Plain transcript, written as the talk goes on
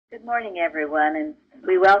Good morning, everyone, and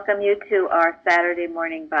we welcome you to our Saturday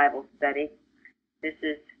morning Bible study. This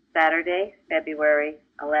is Saturday, February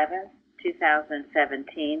 11th,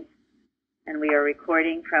 2017, and we are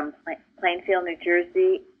recording from Plainfield, New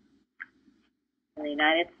Jersey, in the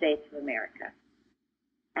United States of America.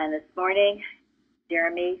 And this morning,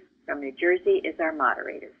 Jeremy from New Jersey is our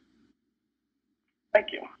moderator. Thank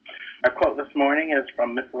you. Our quote this morning is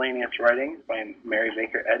from Miscellaneous Writings by Mary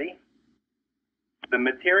Baker Eddy. The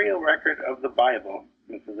material record of the Bible,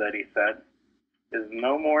 Mrs. Eddy said, is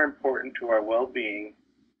no more important to our well-being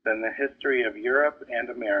than the history of Europe and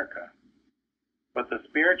America. But the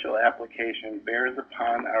spiritual application bears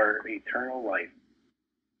upon our eternal life.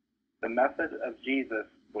 The method of Jesus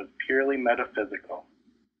was purely metaphysical,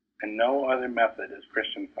 and no other method is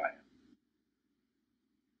Christian Science.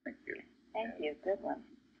 Thank you. Thank you. Good one.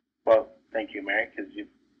 Well, thank you, Mary, because you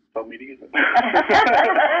told me to use it.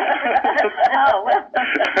 Oh, well.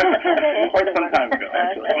 Quite some time ago,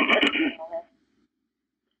 actually.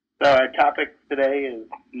 So our topic today is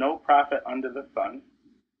No Prophet Under the Sun,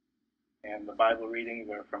 and the Bible readings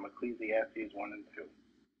are from Ecclesiastes 1 and 2.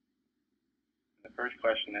 The first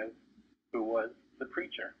question is, who was the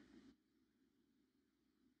preacher?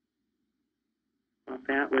 Well,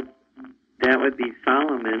 that would be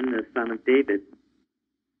Solomon, the son of David.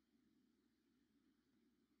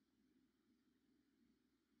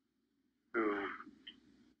 Who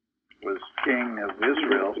was king of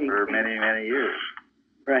Israel for many, many years.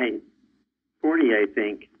 Right. 40, I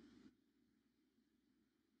think.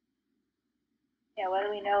 Yeah, what do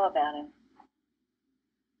we know about him?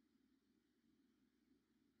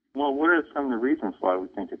 Well, what are some of the reasons why we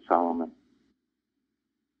think it's Solomon?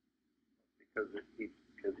 Because he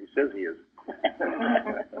says he is.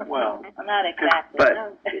 Well, Not exactly. But,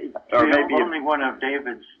 or the maybe only one of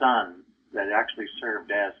David's sons that actually served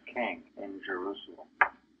as king in Jerusalem.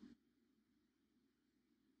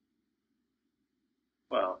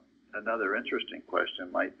 well, another interesting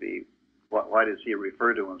question might be, why does he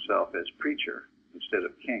refer to himself as preacher instead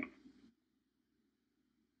of king?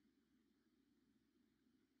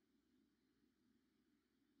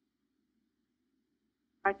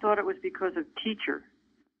 I thought it was because of teacher.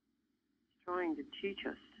 He's trying to teach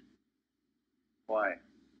us. Why?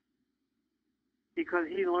 Because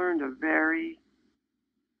he learned a very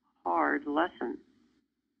hard lesson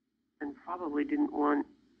and probably didn't want,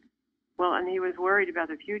 well, and he was worried about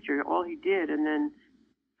the future, all he did, and then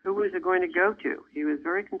who was it going to go to? He was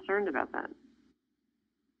very concerned about that.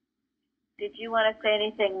 Did you want to say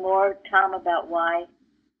anything more, Tom, about why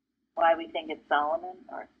we think it's Solomon,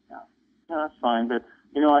 or no? No, that's fine. But,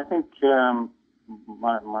 I think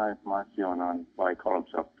my feeling on why he called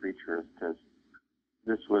himself preacher is because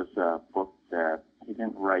this was a book that he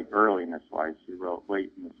didn't write early in his life. He wrote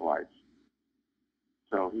late in his life.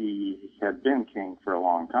 So he had been king for a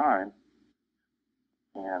long time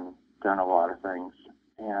and done a lot of things.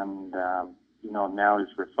 And, now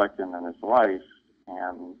he's reflecting on his life,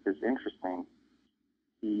 and it's interesting.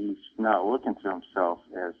 He's not looking to himself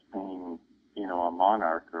as being, a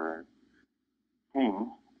monarch or a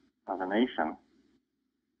king of a nation.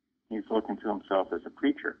 He's looking to himself as a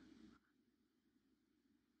preacher.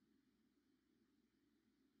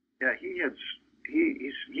 Yeah, he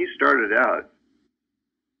started out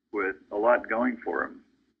with a lot going for him,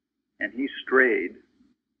 and he strayed.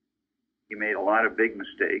 He made a lot of big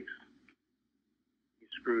mistakes. He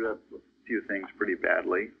screwed up a few things pretty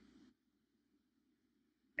badly,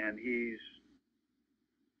 and he's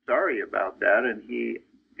sorry about that, and he,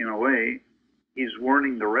 in a way, he's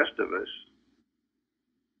warning the rest of us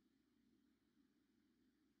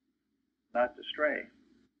not to stray.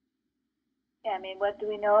 Yeah, what do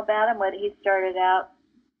we know about him? What he started out,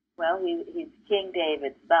 well, he's King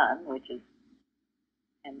David's son, which is,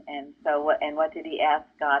 and so what did he ask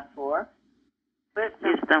God for?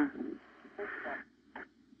 Wisdom.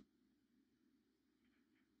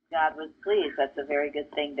 God was pleased. That's a very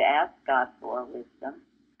good thing to ask God for, wisdom.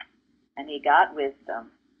 And he got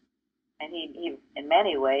wisdom. And he in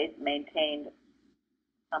many ways, maintained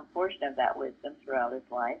some portion of that wisdom throughout his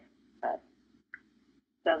life. But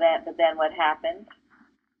then what happened?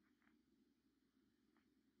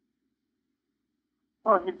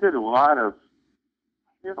 Well, he did a lot of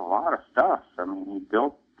stuff. He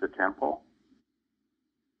built the temple.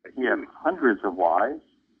 He had hundreds of wives.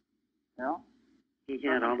 He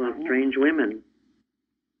had all those strange women.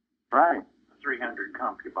 Right. 300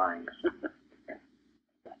 concubines.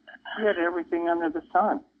 He had everything under the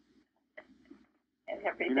sun. And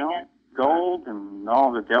everything Gold and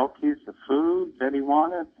all the delicacies of food that he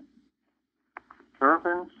wanted,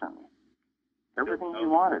 servants and everything he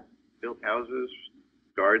wanted. Built houses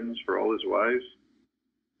gardens for all his wives.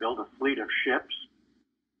 Built a fleet of ships,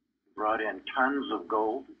 brought in tons of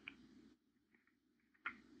gold.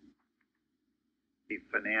 He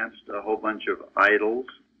financed a whole bunch of idols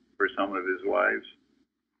for some of his wives.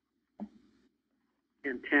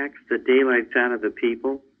 And taxed the daylights out of the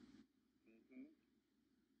people.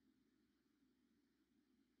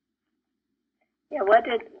 Yeah, what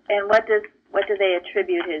do they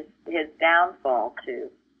attribute his downfall to?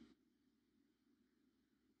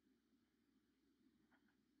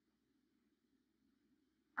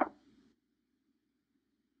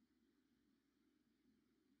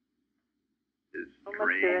 His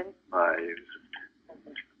strange wives.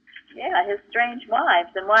 Yeah, his strange wives.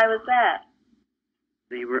 And why was that?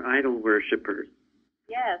 They were idol worshippers.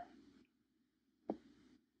 Yes.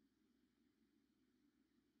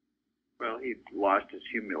 Well, he lost his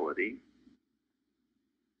humility.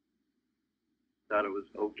 Thought it was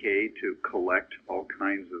okay to collect all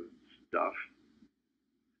kinds of stuff.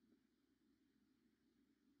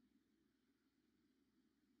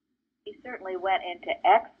 He certainly went into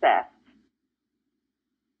excess.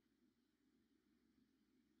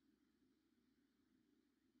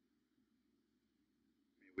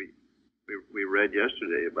 We read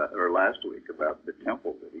yesterday about, or last week, about the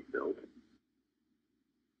temple that he built. I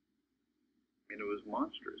mean, it was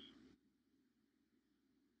monstrous.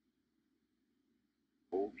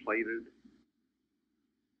 Gold-plated,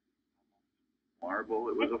 marble.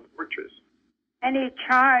 It was a fortress. And he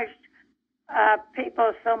charged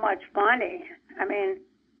people so much money. I mean,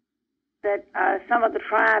 that some of the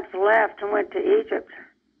tribes left and went to Egypt.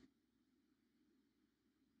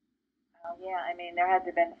 Oh, yeah, I mean, there had to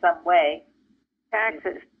have been some way.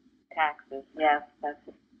 Taxes. Taxes, yes, that's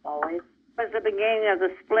always. It was the beginning of the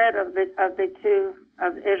split of the two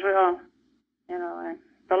of Israel, and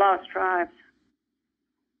the lost tribes.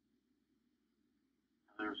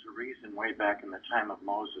 There's a reason way back in the time of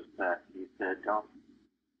Moses that he said, don't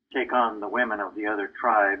take on the women of the other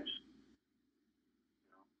tribes.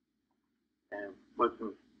 And it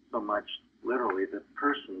wasn't so much literally the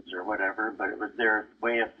persons or whatever, but it was their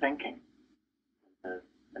way of thinking. The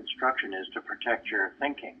instruction is to protect your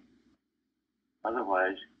thinking.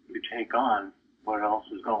 Otherwise, you take on what else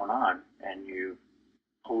is going on and you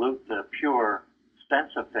pollute the pure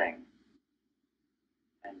sense of things.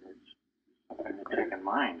 And it's something to take in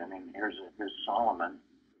mind. I mean, here's Solomon,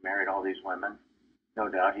 who married all these women. No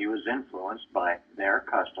doubt he was influenced by their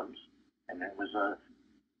customs, and it was a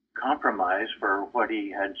compromise for what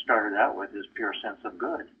he had started out with, his pure sense of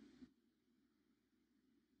good.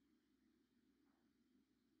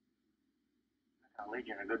 That'll lead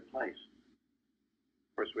you in a good place.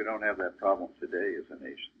 Of course, we don't have that problem today as a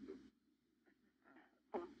nation.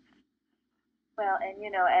 Well,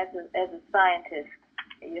 and as a scientist,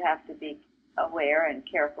 you have to be aware and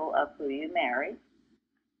careful of who you marry.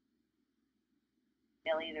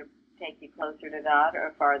 They'll either take you closer to God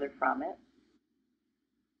or farther from it.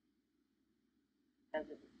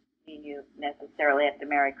 Doesn't mean you necessarily have to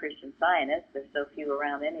marry Christian Scientists. There's so few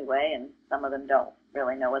around anyway, and some of them don't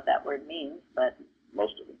really know what that word means, but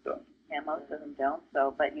Most of them don't. yeah, most of them don't.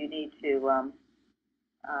 So, but you need to,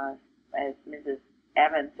 as Mrs.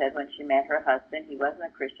 Evans said when she met her husband, he wasn't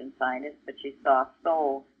a Christian Scientist, but she saw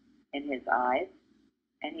soul in his eyes,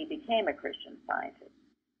 and he became a Christian Scientist.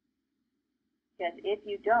 Because if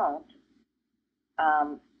you don't,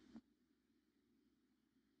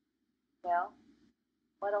 well,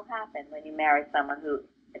 what will happen when you marry someone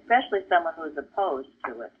especially someone who is opposed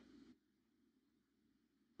to it?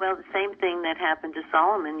 Well, the same thing that happened to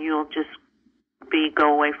Solomon, you'll just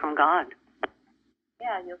go away from God.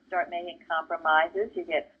 Yeah, you'll start making compromises. You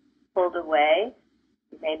get pulled away.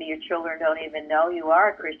 Maybe your children don't even know you are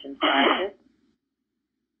a Christian Scientist.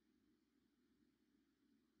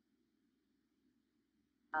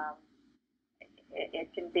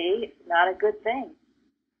 It can be not a good thing.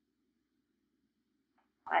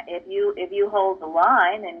 If you hold the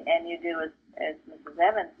line and you do as Mrs.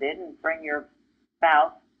 Evans did and bring your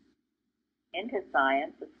spouse into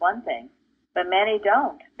science, it's one thing. But many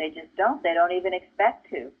don't. They just don't. They don't even expect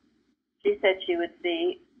to. She said she would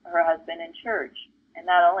see her husband in church. And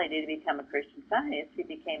not only did he become a Christian Scientist, he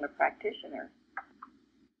became a practitioner.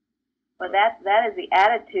 Well, that is the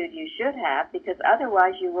attitude you should have, because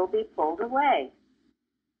otherwise you will be pulled away.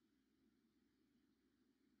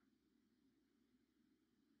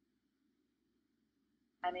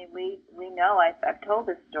 I mean, we know, I've told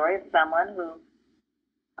this story of someone who,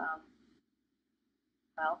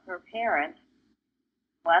 her parents,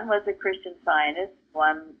 one was a Christian Scientist,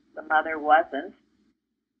 the mother wasn't.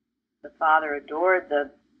 The father adored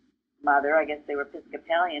the mother, I guess they were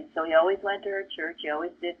Episcopalian, so he always went to her church. He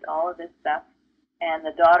always did all of this stuff. And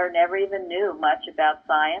the daughter never even knew much about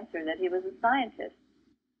science or that he was a scientist.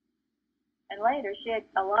 And later, she had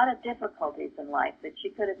a lot of difficulties in life that she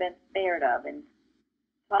could have been spared of. And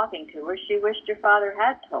talking to her, she wished her father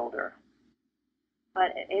had told her.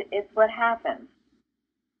 But it's what happens.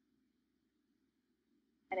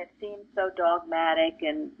 And it seems so dogmatic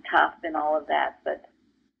and tough and all of that, but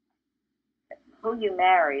who you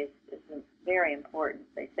marry is very important.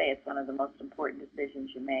 They say it's one of the most important decisions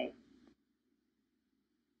you make.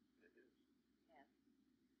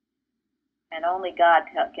 And only God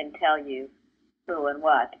can tell you who and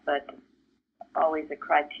what, but always a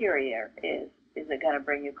criteria is it going to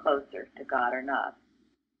bring you closer to God or not?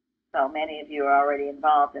 So many of you are already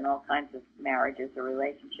involved in all kinds of marriages or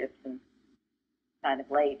relationships and kind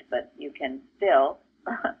of late, but you can still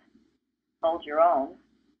hold your own.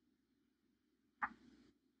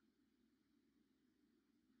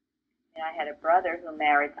 And I had a brother who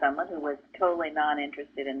married someone who was totally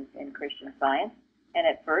non-interested in Christian Science. And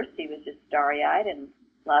at first he was just starry-eyed and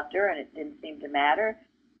loved her, and it didn't seem to matter.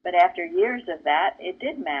 But after years of that, it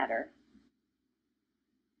did matter.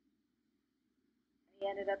 He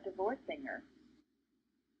ended up divorcing her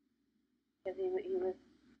because he was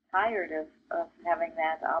tired of having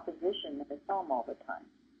that opposition in his home all the time.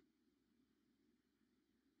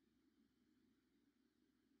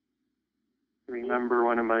 I remember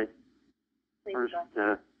one of my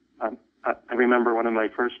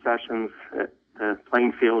first sessions at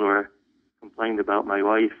Plainfield where I complained about my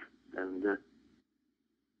wife, and a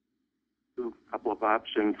couple of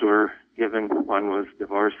options were given. One was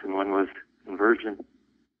divorce and one was conversion.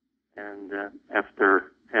 And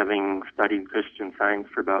after having studied Christian Science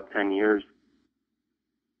for about 10 years,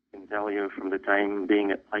 I can tell you from the time being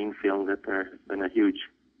at Plainfield that there has been a huge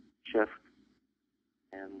shift.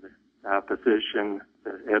 And the opposition,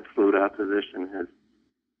 the absolute opposition, has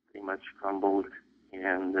pretty much crumbled.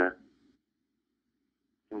 And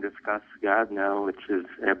can discuss God now, which is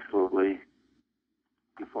absolutely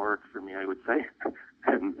euphoric for me, I would say.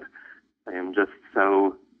 And I am just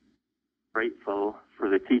so grateful for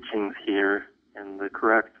the teachings here, and the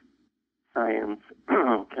correct science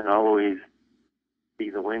can always be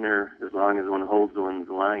the winner as long as one holds one's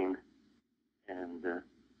line. And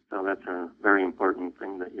so that's a very important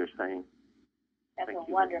thing that you're saying. That's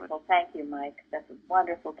wonderful. Thank you, Mike. That's a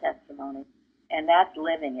wonderful testimony. And that's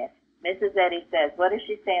living it. Mrs. Eddy says, what does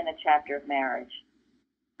she say in the chapter of marriage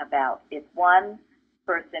about if one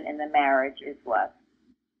person in the marriage is what?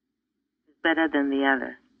 Better than the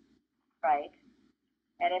other. Right.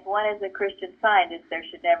 And if one is a Christian Scientist, there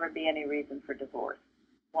should never be any reason for divorce.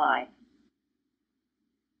 Why?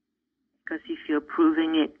 Because if you're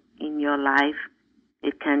proving it in your life,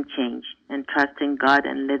 it can change. And trusting God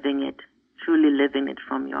and living it, truly living it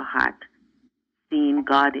from your heart. Seeing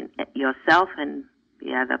God in yourself and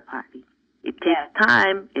the other party. It takes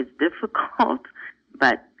time, it's difficult,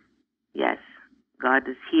 but yes, God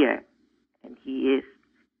is here, and He is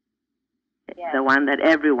the one that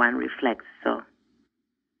everyone reflects. So,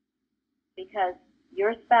 because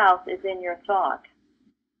your spouse is in your thought.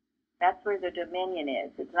 That's where the dominion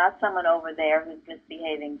is. It's not someone over there who's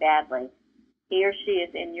misbehaving badly. He or she is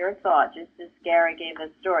in your thought, just as Gary gave a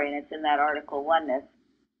story, and it's in that article, Oneness.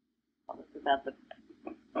 What was about the...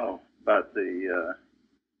 About the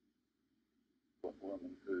woman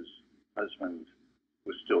whose husband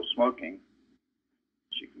was still smoking.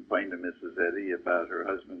 She complained to Mrs. Eddy about her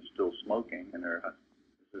husband still smoking, and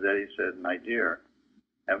Mrs. Eddy said, "My dear,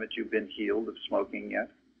 haven't you been healed of smoking yet?"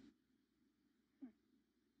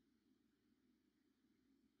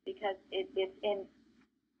 Because it's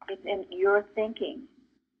in your thinking,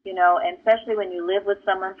 you know, and especially when you live with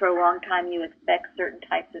someone for a long time, you expect certain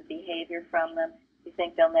types of behavior from them. You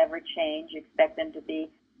think they'll never change. You expect them to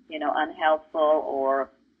be, you know, unhelpful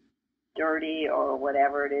or dirty or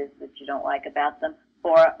whatever it is that you don't like about them,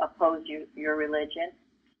 or oppose your religion.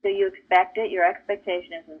 So you expect it. Your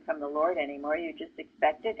expectation isn't from the Lord anymore. You just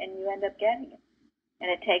expect it, and you end up getting it.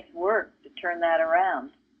 And it takes work to turn that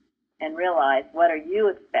around and realize, what are you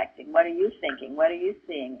expecting? What are you thinking? What are you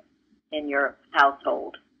seeing in your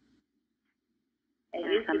household?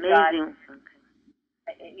 It's amazing.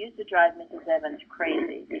 It used to drive Mrs. Evans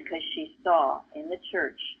crazy because she saw in the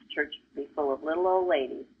church be full of little old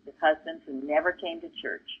ladies with husbands who never came to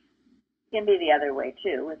church. It can be the other way,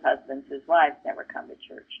 too, with husbands whose wives never come to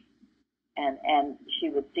church. And she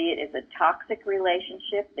would see it as a toxic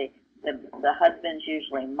relationship. The husbands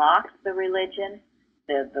usually mocked the religion.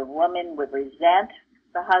 The woman would resent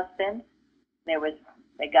the husband.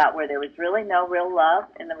 They got where there was really no real love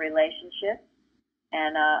in the relationship.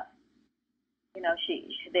 And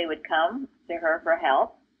they would come to her for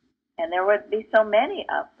help, and there would be so many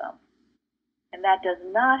of them. And that does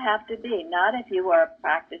not have to be, not if you are a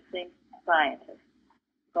practicing scientist.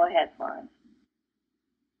 Go ahead, Florence.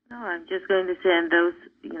 No, I'm just going to say, and those,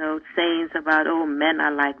 sayings about, oh, men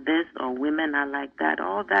are like this or women are like that,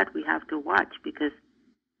 all that we have to watch, because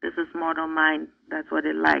this is mortal mind. That's what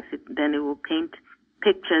it likes. Then it will paint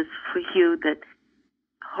pictures for you, that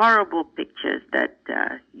horrible pictures that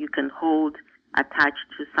you can hold attached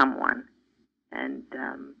to someone. And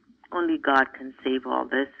only God can save all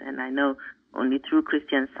this. And I know only through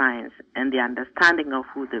Christian Science and the understanding of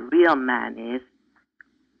who the real man is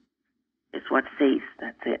what saves.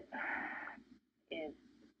 That's it. Is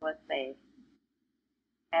what saves.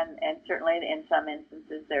 And certainly in some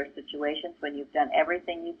instances there are situations when you've done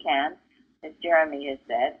everything you can, as Jeremy has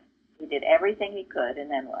said. He did everything he could,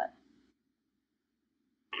 and then what?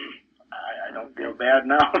 I don't feel bad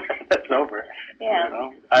now. That's over.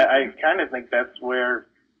 Yeah. I kind of think that's where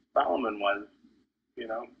Solomon was.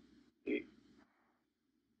 He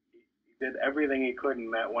did everything he could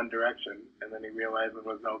in that one direction, and then he realized it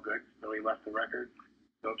was no good, so he left the record.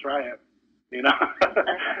 Don't try it.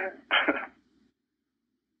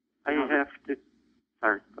 I have to.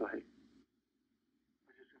 Sorry, go ahead. I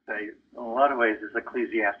was just going to say, in a lot of ways, this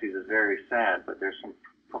Ecclesiastes is very sad, but there's some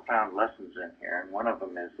profound lessons in here, and one of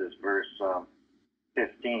them is this verse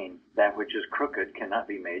 15, that which is crooked cannot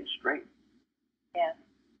be made straight. Yeah.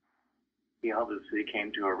 He obviously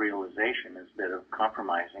came to a realization, instead of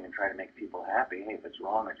compromising and trying to make people happy, hey, if it's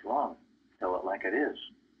wrong, it's wrong. Tell it like it is.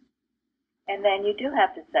 And then you do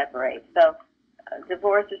have to separate. So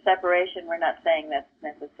divorce or separation, we're not saying that's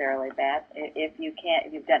necessarily bad. If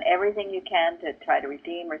you've done everything you can to try to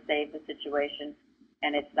redeem or save the situation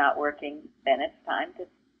and it's not working, then it's time to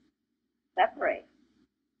separate.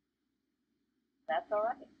 That's all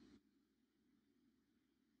right.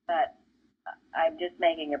 But I'm just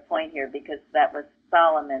making a point here, because that was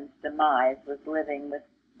Solomon's demise, was living with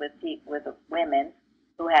women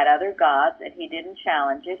who had other gods, and he didn't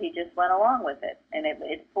challenge it. He just went along with it, and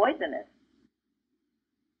it's poisonous.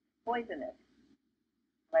 Poisonous.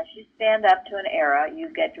 Unless you stand up to an error, you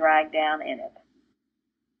get dragged down in it.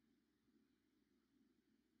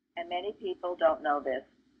 And many people don't know this,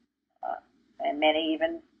 and many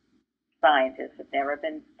even scientists have never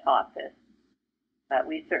been taught this. But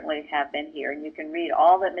we certainly have been here, and you can read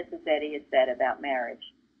all that Mrs. Eddy has said about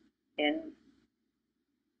marriage in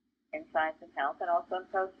Science and Health, and also in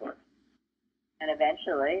Pro Source. And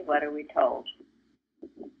eventually, what are we told?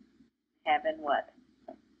 Heaven what?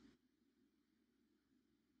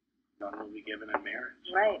 Not only given in marriage.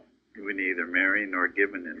 Right. We neither marry nor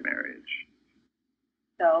given in marriage.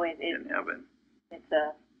 So in heaven. It's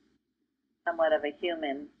a somewhat of a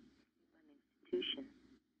human institution.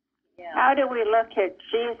 Yeah. How do we look at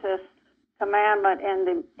Jesus' commandment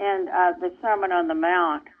in the Sermon on the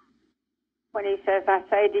Mount, when he says, I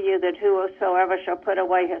say to you that whosoever shall put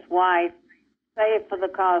away his wife, save for the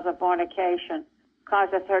cause of fornication,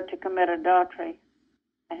 causeth her to commit adultery,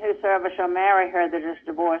 and whosoever shall marry her that is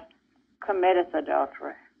divorced, committeth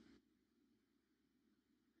adultery?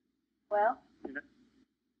 Well,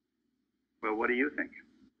 what do you think?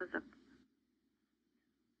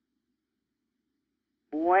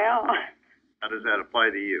 Well, how does that apply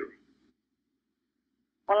to you?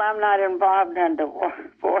 Well, I'm not involved in divorce.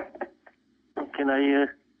 Can I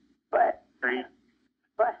say?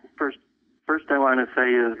 First I want to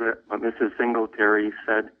say is that what Mrs. Singletary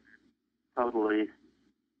said totally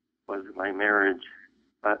was my marriage.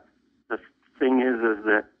 But the thing is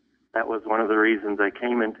that was one of the reasons I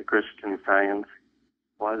came into Christian Science,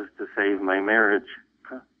 was to save my marriage,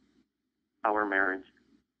 our marriage.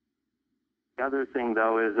 The other thing,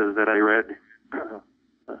 though, is that I read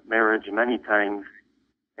marriage many times,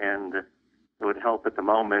 and it would help at the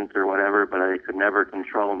moment or whatever, but I could never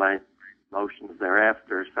control my emotions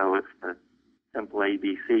thereafter. So it's the simple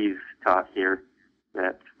ABCs taught here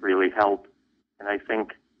that really help. And I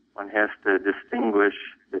think one has to distinguish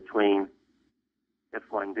between, if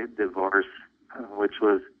one did divorce, which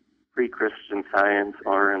was pre-Christian Science,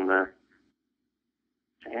 or in the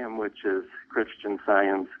sham, which is Christian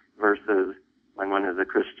Science, versus when one is a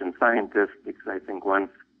Christian Scientist, because I think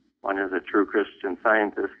once one is a true Christian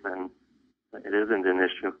Scientist, then it isn't an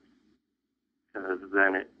issue, because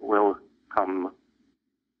then it will come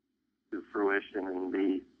to fruition and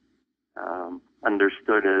be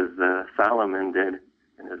understood as Solomon did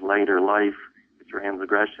in his later life, the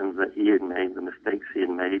transgressions that he had made, the mistakes he had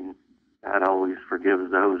made. God always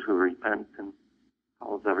forgives those who repent and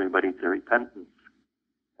calls everybody to repentance.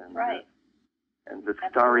 And, right. And the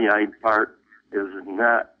starry-eyed part is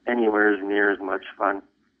not anywhere near as much fun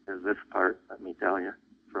as this part, let me tell you,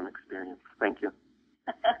 from experience. Thank you.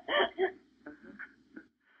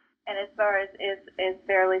 And as far as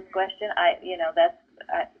Fairley's question,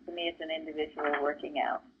 to me, it's an individual working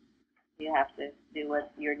out. You have to do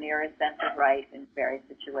what's your nearest sense of right in various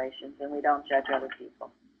situations, and we don't judge other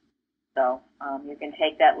people. So you can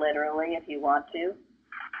take that literally if you want to.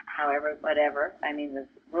 However, whatever. I mean, the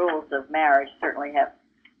rules of marriage certainly have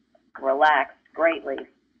relaxed greatly,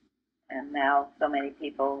 and now so many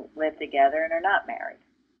people live together and are not married.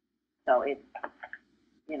 So it's,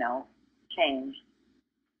 changed.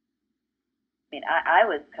 I mean, I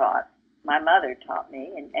was taught, my mother taught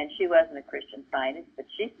me, and she wasn't a Christian Scientist, but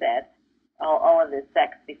she said, all of this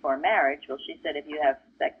sex before marriage, well, she said if you have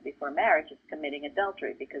sex before marriage, it's committing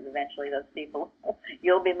adultery, because eventually those people,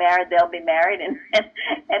 you'll be married, they'll be married, and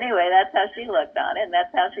anyway, that's how she looked on it, and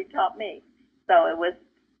that's how she taught me. So it was,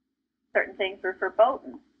 certain things were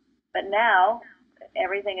verboten. But now,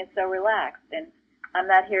 everything is so relaxed, and I'm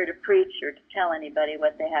not here to preach or to tell anybody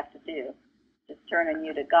what they have to do. Just turning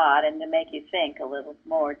you to God and to make you think a little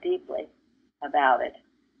more deeply about it.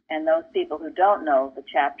 And those people who don't know the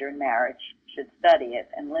chapter in marriage should study it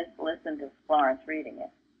and listen to Florence reading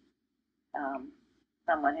it.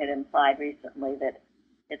 Someone had implied recently that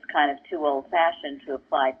it's kind of too old-fashioned to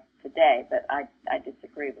apply today, but I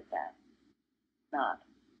disagree with that. It's not.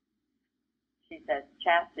 She says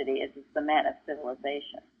chastity is the cement of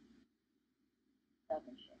civilization.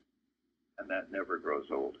 Doesn't she? And that never grows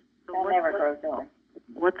old. That never grows old.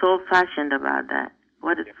 What's old-fashioned about that?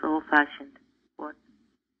 What is old-fashioned? What?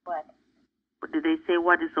 Did they say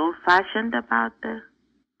what is old-fashioned about the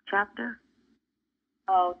chapter?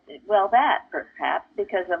 Oh, well, that perhaps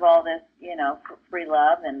because of all this, free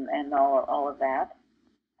love and all of that.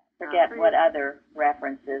 Forget what other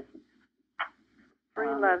references. Free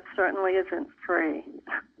love certainly isn't free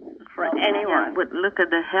for Yeah, anyone. but look at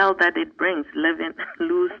the hell that it brings, living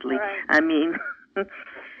loosely. Right. I mean. Well,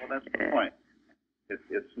 that's the point.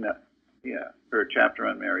 It's not. Yeah, her chapter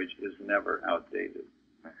on marriage is never outdated.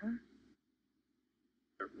 Uh-huh.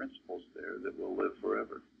 There are principles there that will live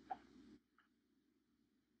forever.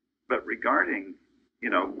 But regarding,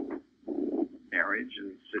 marriage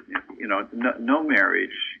and, no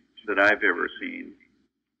marriage that I've ever seen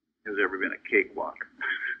has ever been a cakewalk.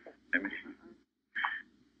 I mean,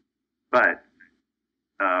 but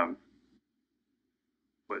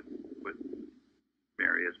what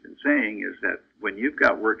Mary has been saying is that when you've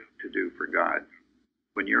got work to do for God,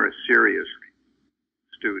 when you're a serious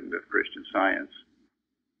student of Christian Science,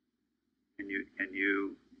 and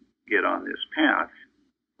you get on this path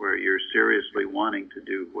where you're seriously wanting to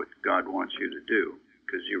do what God wants you to do,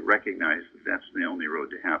 because you recognize that that's the only road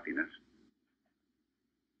to happiness,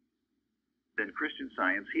 then Christian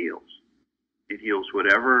Science heals. It heals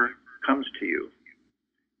whatever comes to you.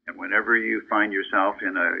 And whenever you find yourself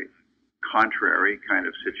in a contrary kind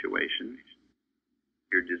of situation,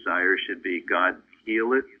 your desire should be, God,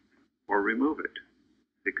 heal it or remove it,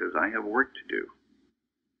 because I have work to do.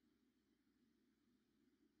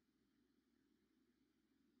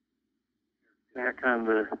 Back on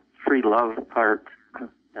the free love part,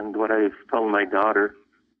 and what I've told my daughter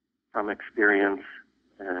from experience,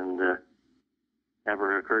 and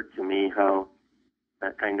never occurred to me how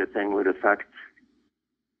that kind of thing would affect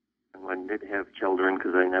one did have children,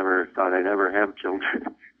 because I never thought I'd ever have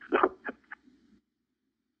children. So.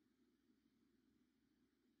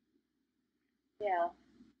 Yeah.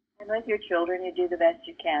 And with your children, you do the best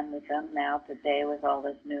you can with them now today with all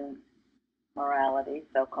this new morality,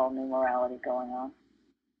 so-called new morality going on.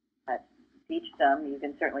 But teach them. You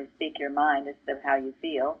can certainly speak your mind as to how you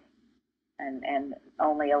feel, and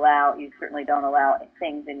you certainly don't allow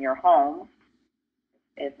things in your home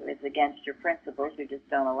if it's against your principles. You just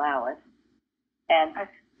don't allow it. And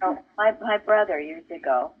my brother years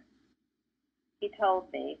ago, he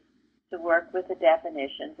told me to work with the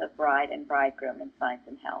definitions of bride and bridegroom in Science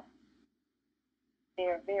and Health. They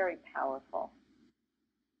are very powerful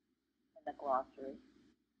in the glossary.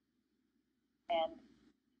 And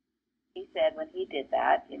he said when he did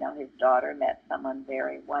that, his daughter met someone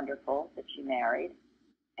very wonderful that she married.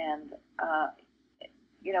 And,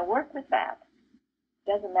 work with that.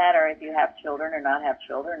 It doesn't matter if you have children or not have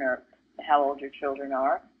children or how old your children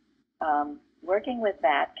are. Working with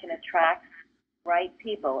that can attract right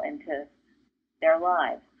people into their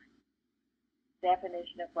lives.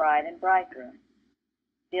 Definition of bride and bridegroom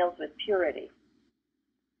deals with purity.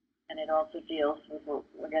 And it also deals with,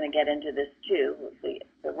 we're going to get into this too, with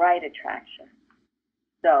the right attraction.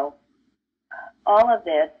 So all of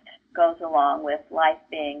this goes along with life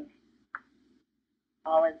being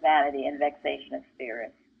all is vanity and vexation of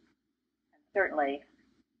spirit. And certainly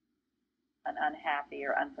an unhappy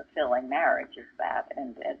or unfulfilling marriage is that.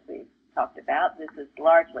 And as we talked about, this is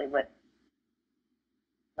largely what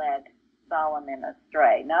led Solomon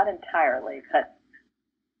astray. Not entirely, but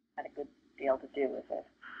had a good deal to do with it.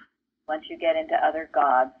 Once you get into other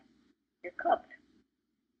gods, you're cooked.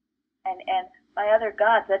 And by other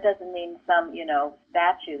gods, that doesn't mean some,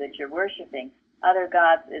 statue that you're worshiping. Other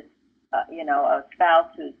gods is, a spouse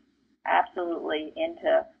who's absolutely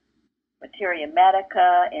into materia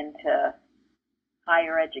medica, into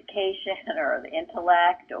higher education or the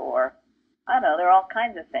intellect, or, I don't know, there are all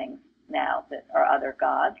kinds of things now that are other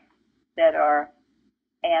gods that are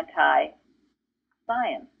anti-science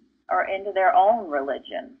or into their own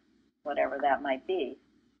religion, whatever that might be.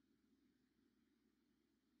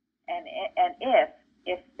 And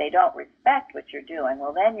if they don't respect what you're doing,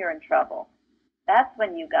 well, then you're in trouble. That's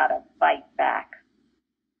when you got to fight back.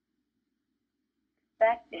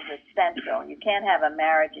 Respect is essential. You can't have a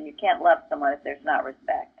marriage and you can't love someone if there's not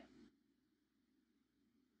respect.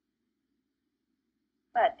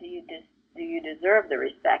 But do you deserve the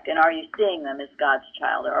respect? And are you seeing them as God's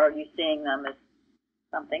child, or are you seeing them as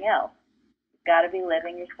something else? You've got to be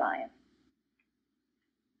living your science.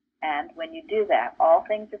 And when you do that, all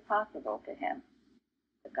things are possible to him,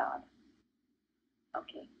 to God.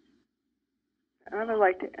 Okay. I would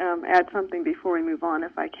like to add something before we move on,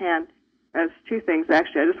 if I can. There's two things,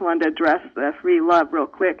 actually. I just wanted to address the free love real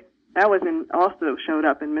quick. That was also showed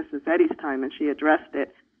up in Mrs. Eddy's time, and she addressed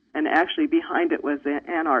it. And actually behind it was the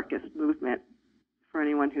anarchist movement, for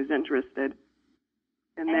anyone who's interested.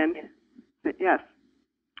 And yes,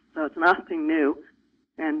 so it's nothing new,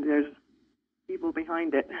 and there's people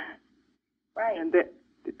behind it. Right. And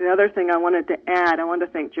the other thing I wanted to add, I wanted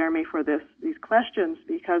to thank Jeremy for these questions,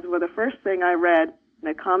 because the first thing I read in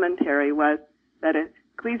a commentary was that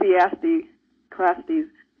Ecclesiastes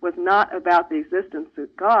was not about the existence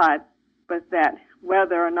of God, but that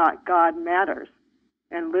whether or not God matters,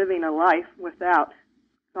 and living a life without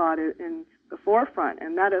God in the forefront.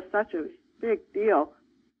 And that is such a big deal,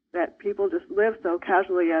 that people just live so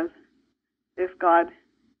casually as if God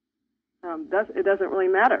it doesn't really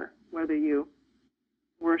matter whether you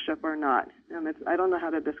worship or not. And I don't know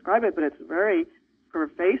how to describe it, but it's very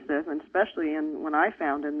pervasive, and especially when I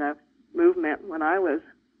found in the movement when I was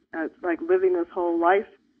like living this whole life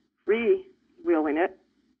free-wheeling it,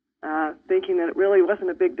 thinking that it really wasn't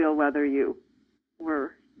a big deal whether you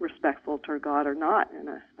were respectful to God or not. And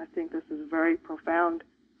I think this is a very profound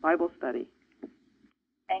Bible study.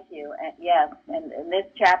 Thank you. And yes, and in this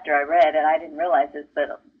chapter I read, and I didn't realize this,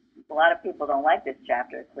 but a lot of people don't like this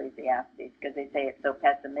chapter, Ecclesiastes, because they say it's so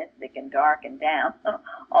pessimistic and dark and down,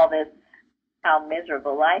 all this, how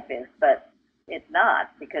miserable life is. But it's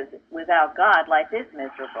not, because without God, life is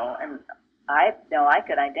miserable. And I know I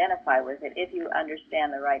could identify with it if you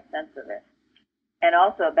understand the right sense of it. And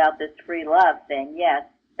also about this free love thing, yes,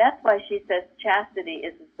 that's why she says chastity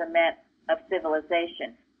is the cement of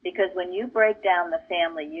civilization. Because when you break down the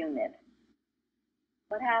family unit,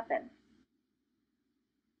 what happens?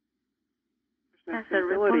 That's a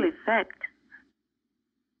ripple effect.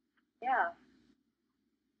 Yeah.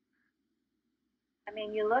 I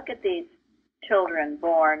mean, you look at these children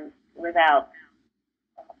born without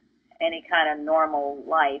any kind of normal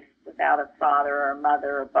life, without a father or a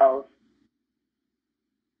mother or both.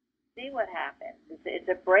 See what happens. It's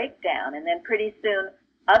a breakdown, and then pretty soon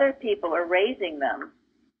other people are raising them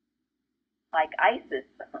like ISIS,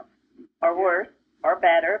 or worse, or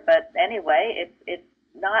better. But anyway, it's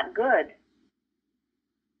not good,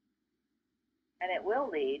 and it will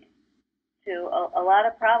lead to a lot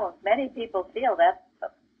of problems. Many people feel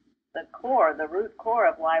that's the core, the root core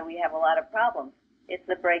of why we have a lot of problems. It's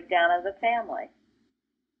the breakdown of the family.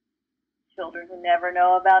 Children who never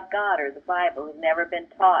know about God or the Bible, who've never been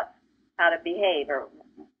taught how to behave or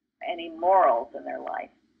any morals in their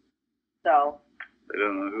life. So they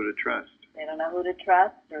don't know who to trust. They don't know who to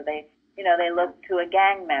trust, or they look to a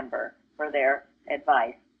gang member for their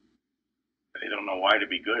advice. They don't know why to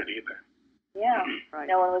be good either. Yeah, right.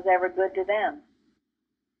 No one was ever good to them.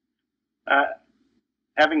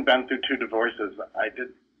 Having been through 2 divorces, I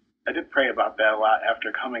did pray about that a lot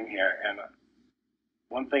after coming here, and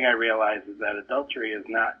one thing I realized is that adultery is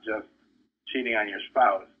not just cheating on your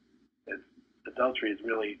spouse. Adultery is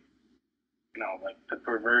really, like the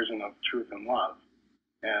perversion of truth and love.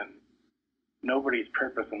 And nobody's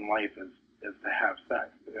purpose in life is to have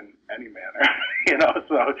sex in any manner,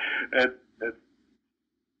 so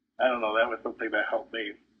I don't know, that was something that helped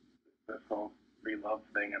me, this whole free love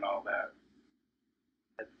thing and all that.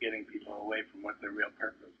 It's getting people away from what their real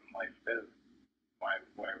purpose in life is. why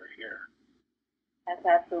we're here. That's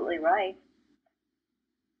absolutely right.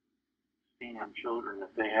 Seeing in children,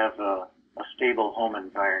 if they have a stable home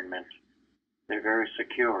environment, they're very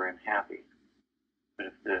secure and happy. But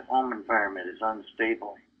if the home environment is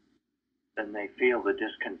unstable, then they feel the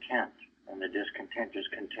discontent, and the discontent just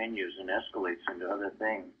continues and escalates into other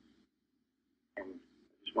things. And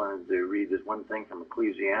I just wanted to read this one thing from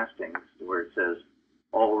Ecclesiastes, where it says,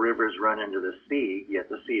 all rivers run into the sea, yet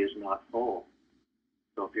the sea is not full.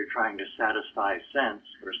 So if you're trying to satisfy sense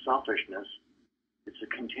or selfishness, it's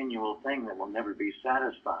a continual thing that will never be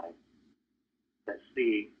satisfied. That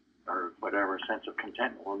sea, or whatever sense of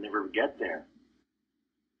contentment, will never get there.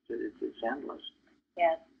 It's endless.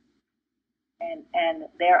 Yes. And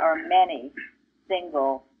there are many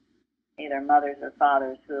single, either mothers or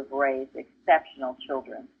fathers, who have raised exceptional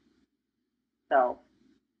children. So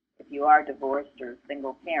if you are divorced or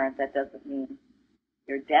single parent, that doesn't mean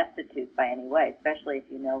you're destitute by any way, especially if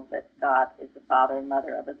you know that God is the father and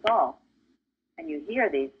mother of us all. And you hear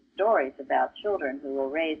these stories about children who were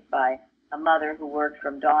raised by a mother who worked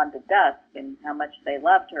from dawn to dusk, and how much they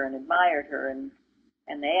loved her and admired her, and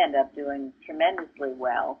they end up doing tremendously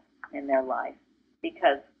well in their life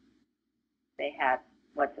because they had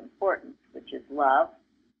what's important, which is love,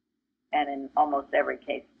 and in almost every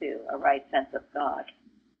case, too, a right sense of God.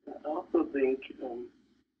 I also think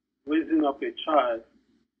raising up a child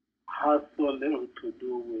has so little to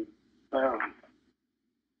do with parents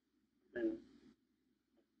and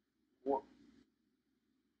what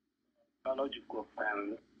biological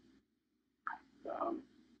parents.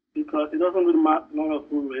 Because it doesn't really matter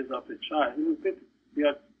who raised up a child. There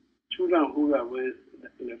are children who are raised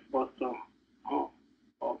in a foster home,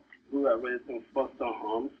 or who are raised in foster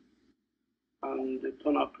homes, and they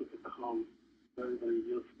turn out to become very, very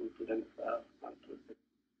useful to themselves and to the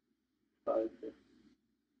society.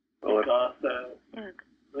 Because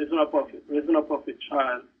raising up of a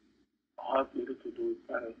child has little to do with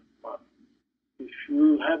parents. But if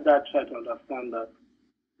you have that child to understand that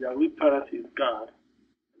their real parent is God,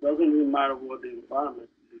 it doesn't really matter what the environment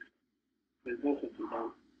is presented to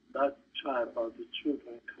them. That child or the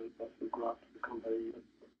children can also grow up to become very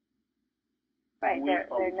useful. Right.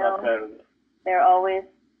 They're always,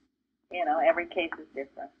 every case is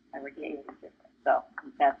different. Every case is different. So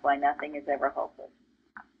that's why nothing is ever hopeless.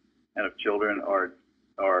 And if children are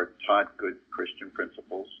taught good Christian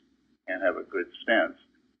principles and have a good sense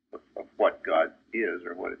of what God is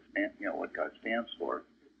or what what God stands for,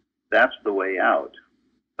 that's the way out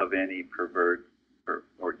of any pervert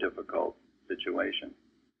or difficult situation.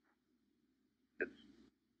 It's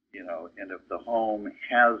and if the home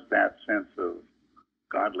has that sense of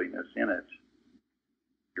godliness in it,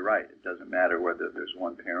 you're right. It doesn't matter whether there's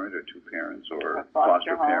one parent or two parents or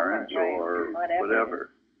foster parents or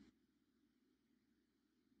whatever.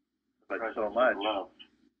 But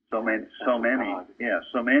so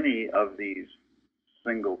many of these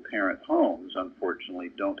single parent homes, unfortunately,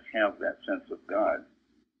 don't have that sense of God.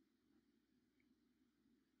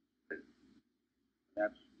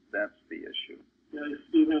 That's the issue. Yeah,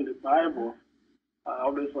 it's even the Bible. I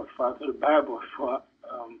always refer to the Bible for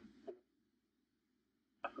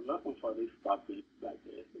as a lesson for this topic. Like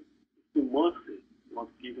the mercy was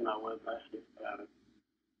given away by his parents.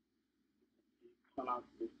 It turned out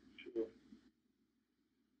to be true.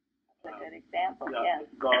 That's a good example. Yeah,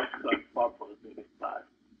 God's purpose in his life.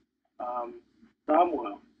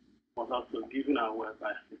 Samuel was also given away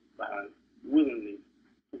by his parents willingly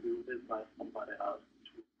to be raised by somebody else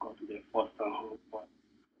to go to their foster home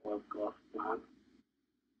for God's plan.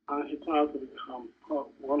 And he turned out to become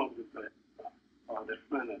one of the best or the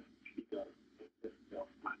finest figures in the history of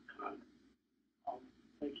mankind.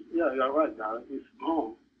 You're right, Darren. His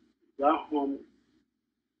home, that home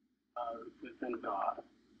represents God,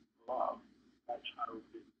 love, that child will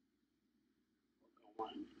be what God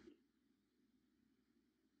wants to be.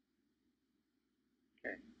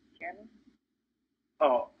 Okay. Jeremy?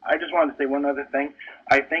 Oh, I just wanted to say one other thing.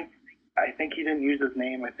 I think he didn't use his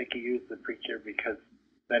name. I think he used the preacher because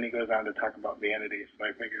then he goes on to talk about Vanity. So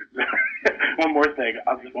I figured one more thing.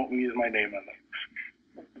 I just won't use my name on it.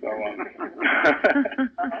 So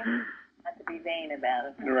not to be vain about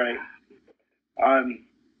it. Right.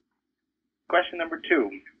 Question number 2.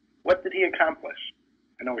 What did he accomplish?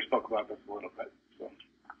 I know we spoke about this a little bit, so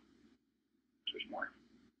there's more.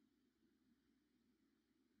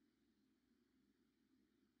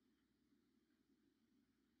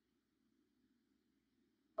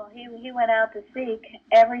 Well, he went out to seek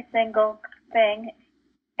every single thing,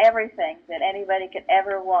 everything that anybody could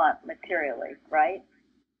ever want materially, right?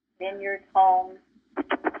 Vineyards, homes,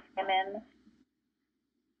 women,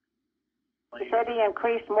 He said he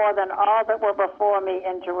increased more than all that were before me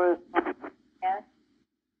in Jerusalem. Yes.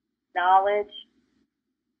 Knowledge.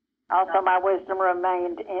 Also, my wisdom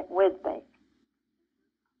remained with me.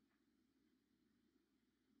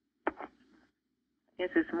 Yes,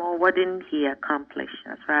 it's more. What didn't he accomplish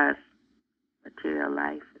as far as material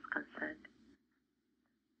life is concerned?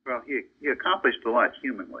 Well, he accomplished a lot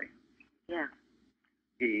humanly. Yeah.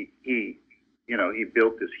 He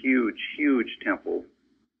built this huge temple,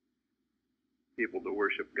 people to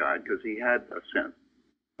worship God, because he had a sense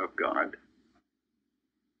of God.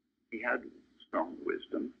 He had strong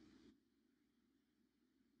wisdom.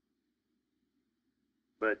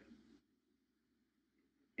 But,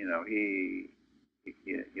 he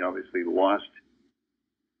obviously lost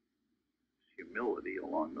humility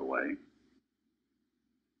along the way.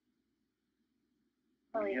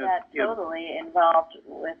 Well, he got totally involved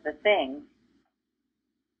with the things.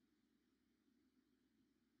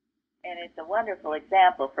 And it's a wonderful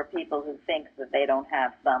example for people who think that they don't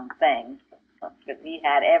have some things, because he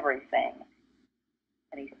had everything,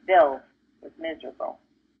 and he still was miserable.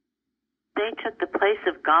 They took the place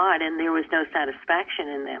of God, and there was no satisfaction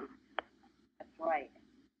in them. That's right.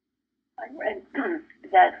 I read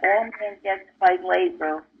that all men get by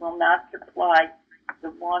labor will not supply the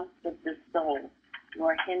wants of the soul,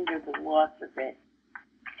 nor hinder the loss of it.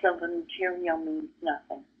 So the material means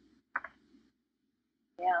nothing.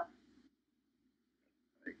 Yeah.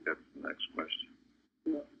 I think that's the next question.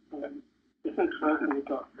 It's interesting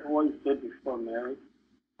because what you said before, Mary,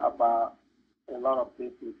 about a lot of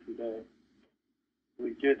people today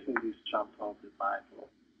rejecting this chapter of the Bible.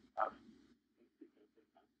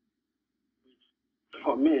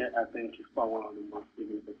 For me, I think it's probably one of the most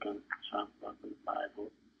significant chapters of the Bible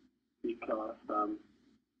because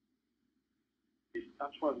it's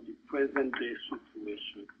actually the present day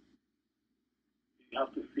situation. You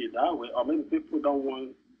have to see it that way, or maybe people don't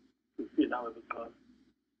want to see it that way because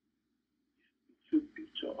it's a true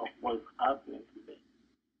picture of what's happening today.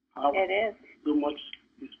 How it is. So much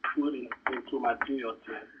is put into material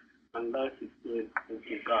things, and less is put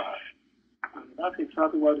into God. And that's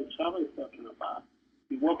exactly what the chapter is talking about.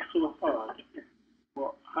 We work so hard,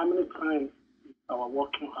 but how many times is our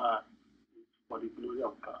working hard for the glory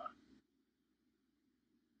of God?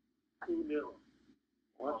 Too little.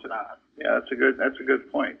 What's that? Yeah, that's a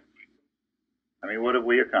good point. I mean, what have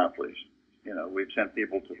we accomplished? We've sent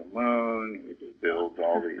people to the moon. We built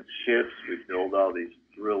all these ships. We built all these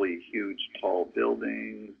really huge, tall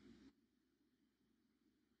buildings.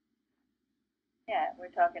 Yeah, we're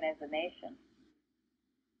talking as a nation.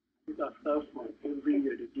 It's our cell phone. Every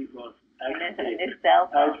year they give us And it's a new cell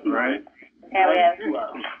phone. Right. Yeah, we have.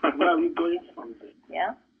 Where are we going from there?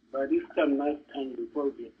 Yeah. By this time next time, we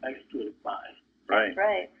will be X25. Right. That's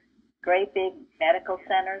right. Great big medical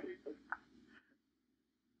centers. We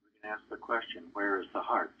can ask the question, where is the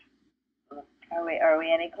heart? Are we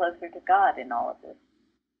any closer to God in all of this?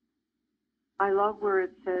 I love where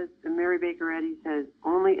it says, and Mary Baker Eddy says,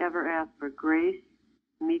 only ever ask for grace,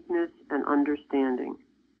 meekness, and understanding.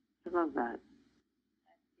 I love that.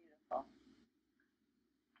 That's beautiful.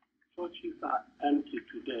 Churches are empty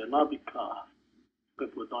today, not because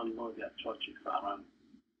people don't know their churches are around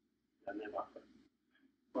their neighborhood,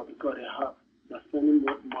 but because they're spending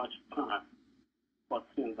much time for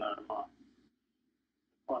things that are not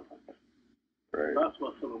important. Right. That's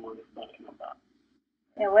what Solomon is talking about.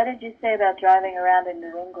 Yeah, what did you say about driving around in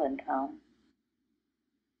New England, Tom?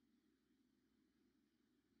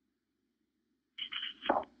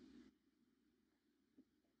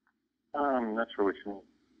 Not sure what you mean.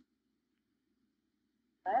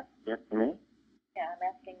 What? Yes, me? Yeah,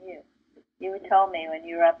 I'm asking you. You told me when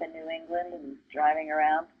you were up in New England and driving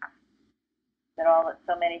around that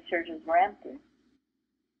so many churches were empty.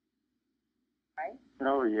 Right?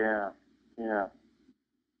 Oh, yeah. Yeah.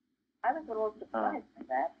 I was a little surprised by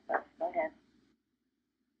that, but go ahead.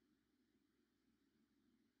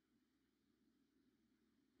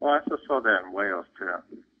 Well, I also saw that in Wales, too.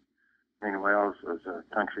 I mean, Wales is a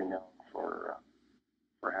country known for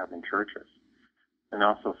having churches, and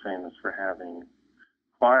also famous for having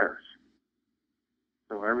choirs.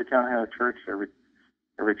 So every town had a church, every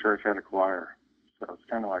church had a choir. So it's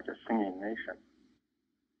kind of like a singing nation.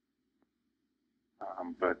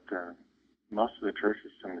 But most of the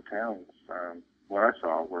churches in the towns, what I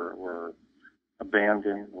saw, were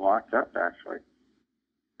abandoned, locked up, actually.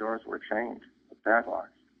 Doors were chained with padlocks.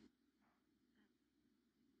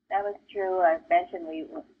 That was true. I mentioned we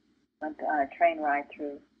went on a train ride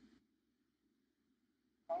through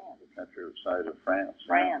France. The countryside of France.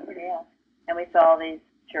 France, yeah. And we saw these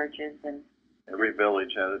churches, and Every village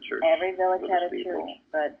had a church. every village with had a a steeple. church,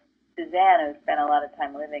 but Suzanne, who spent a lot of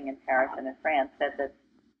time living in Paris and in France, said that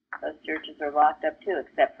those churches are locked up too,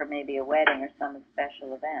 except for maybe a wedding or some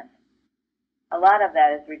special event. A lot of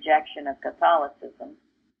that is rejection of Catholicism.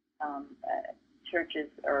 Churches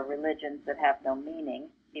or religions that have no meaning,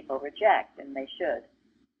 people reject, and they should.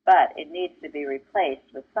 But it needs to be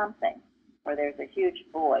replaced with something, or there's a huge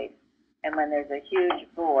void. And when there's a huge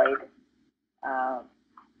void,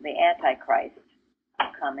 the Antichrist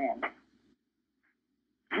will come in.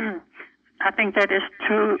 I think that is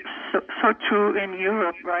true, so true in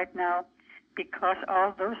Europe right now, because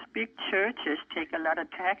all those big churches take a lot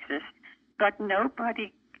of taxes, but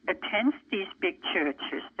nobody attends these big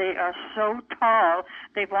churches. They are so tall.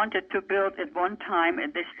 They wanted to build at one time,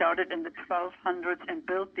 and they started in the 1200s and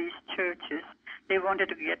built these churches. They wanted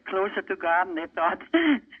to get closer to God, and they thought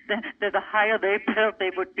that the higher they built, they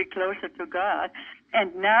would be closer to God.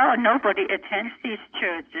 And now nobody attends these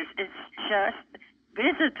churches. It's just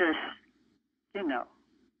visitors, you know.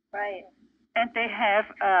 Right. And they have,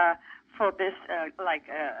 for this, like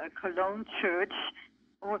a Cologne church,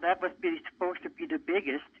 that was supposed to be the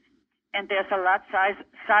biggest. And there's a lot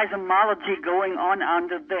seismology going on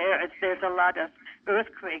under there. There's a lot of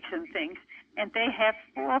earthquakes and things. And they have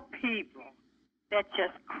 4 people that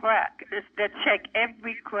just that check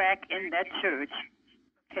every crack in that church.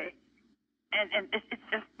 Okay. And it's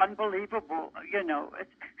just unbelievable, you know.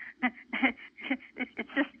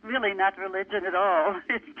 It's just really not religion at all.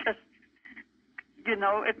 It's just, you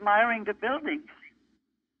know, admiring the buildings.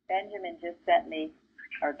 Benjamin just sent me,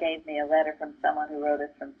 or gave me, a letter from someone who wrote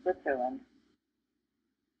us from Switzerland,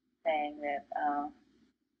 saying that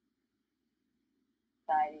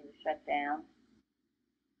society was shut down.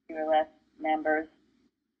 Fewer less members.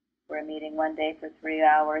 We're meeting one day for 3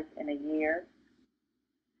 hours in a year.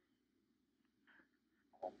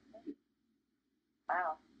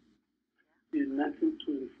 Wow. In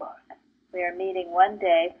 1925. We are meeting one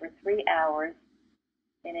day for 3 hours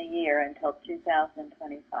in a year until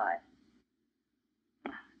 2025.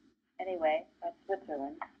 Anyway, that's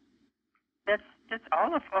Switzerland. That's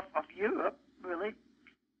all of Europe, really.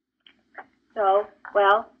 So,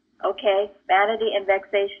 well, okay, vanity and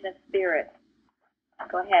vexation of spirit.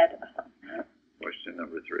 Go ahead. Question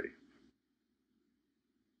number 3.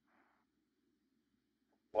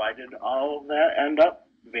 Why did all of that end up?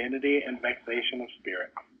 Vanity and vexation of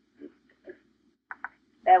spirit.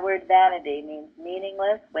 That word vanity means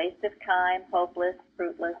meaningless, waste of time, hopeless,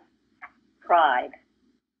 fruitless, pride.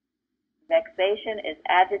 Vexation is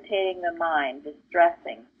agitating the mind,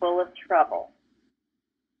 distressing, full of trouble.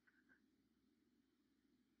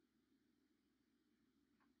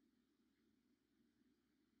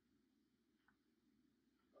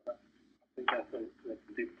 I think that's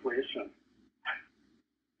a depression.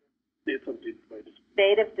 State of depression.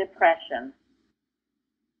 State of depression.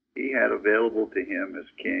 He had available to him as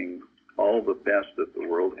king all the best that the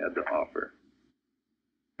world had to offer,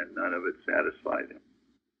 and none of it satisfied him.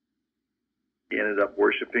 He ended up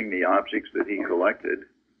worshiping the objects that he collected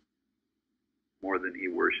more than he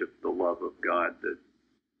worshiped the love of God that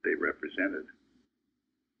they represented.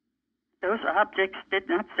 Those objects did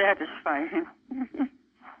not satisfy him.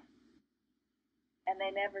 And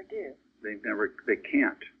they never do. They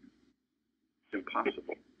can't. It's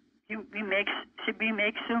impossible. We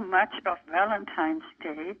make so much of Valentine's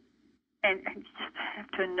Day, and you just have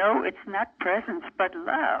to know it's not presents but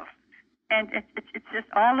love, and it's just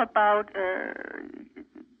all about.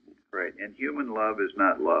 Right, and human love is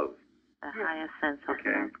not love. A higher sense of okay.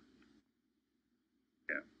 love.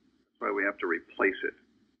 Yeah, that's why we have to replace it.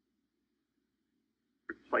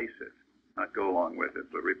 Replace it, not go along with it,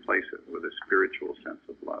 but replace it with a spiritual sense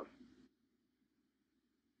of love.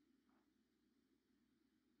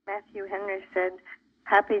 Matthew Henry said,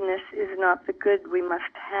 happiness is not the good we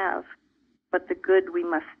must have, but the good we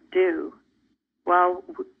must do while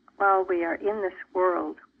we are in this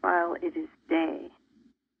world, while it is day.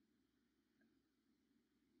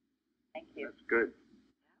 Thank you. That's good.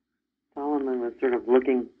 Solomon was sort of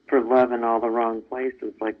looking for love in all the wrong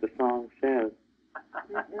places, like the song says.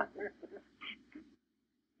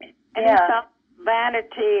 And he saw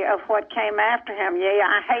vanity of what came after him. Yea,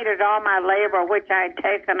 I hated all my labor which I had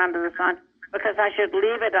taken under the sun, because I should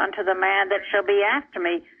leave it unto the man that shall be after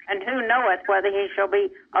me. And who knoweth whether he shall be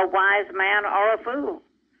a wise man or a fool?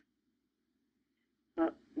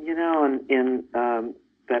 You know, in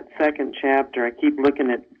that second chapter, I keep looking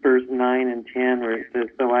at verse 9 and 10, where it says,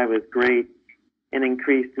 "So I was great and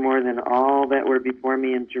increased more than all that were before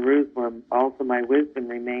me in Jerusalem. Also my wisdom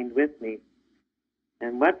remained with me.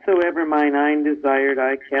 And whatsoever mine eye desired,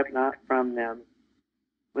 I kept not from them.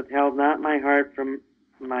 Withheld not my heart from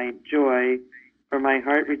my joy, For my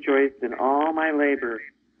heart rejoiced in all my labor,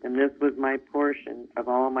 and this was my portion of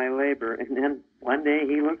all my labor. And then one day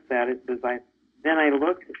he looks at it and says, Then I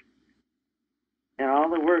looked at all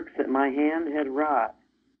the works that my hand had wrought,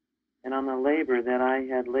 and on the labor that I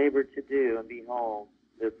had labored to do, and behold,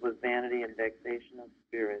 this was vanity and vexation of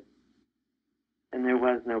spirit, and there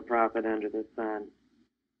was no profit under the sun.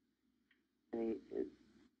 And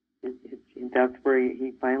that's where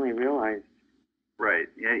he finally realized. Right.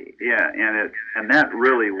 Yeah. And that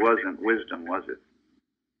really wasn't wisdom, was it?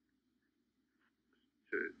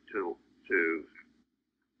 To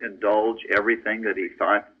indulge everything that he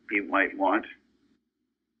thought he might want.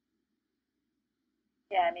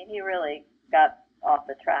 Yeah, I mean, he really got off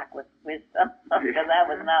the track with wisdom, because that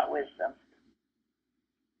was not wisdom.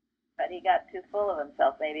 But he got too full of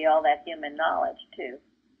himself, maybe all that human knowledge, too.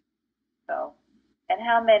 So, and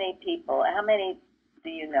how many do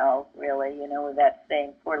you know, really, with that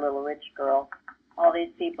saying, poor little rich girl, all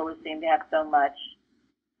these people who seem to have so much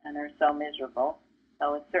and are so miserable.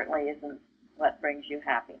 So it certainly isn't what brings you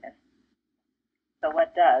happiness. So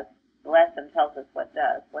what does? The lesson tells us what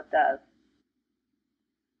does. What does?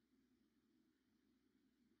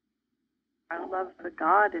 Our love for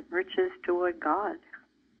God and riches toward God.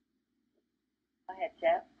 Go ahead,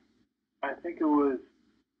 Jeff. I think it was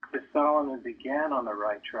that Solomon began on the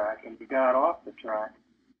right track and he got off the track.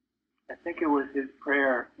 I think it was his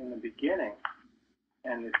prayer in the beginning,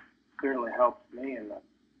 and it certainly helped me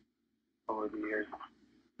over the years.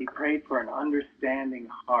 He prayed for an understanding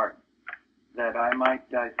heart, that I might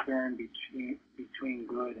discern between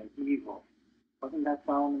good and evil. Wasn't that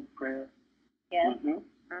Solomon's prayer? Yes. Mm-hmm.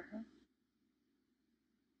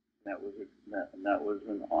 That was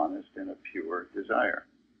an honest and a pure desire.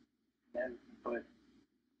 But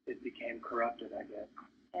it became corrupted, I guess.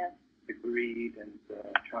 Yes. The greed and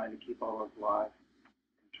trying to keep all his lives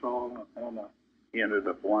control. I don't know. He ended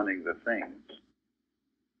up wanting the things.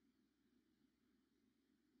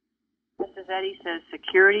 Mrs. Eddy says,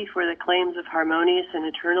 security for the claims of harmonious and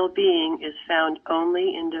eternal being is found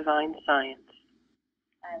only in divine science.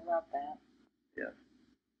 I love that. Yes.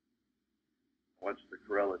 What's the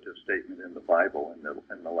correlative statement in the Bible in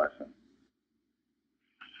the lesson?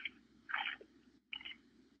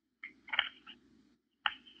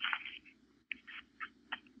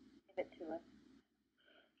 Give it to us.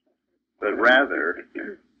 But rather,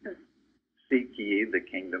 seek ye the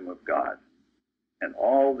kingdom of God, and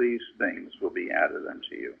all these things will be added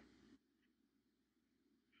unto you.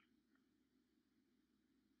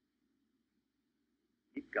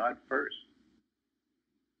 Keep God first.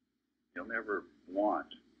 You'll never want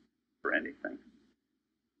for anything.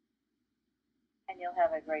 And you'll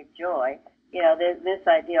have a great joy. This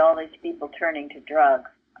idea, all these people turning to drugs,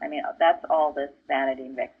 I mean, that's all this vanity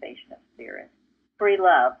and vexation of spirit. Free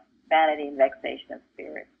love, vanity and vexation of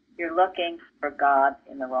spirit. You're looking for God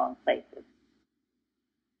in the wrong places.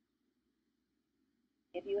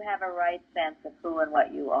 If you have a right sense of who and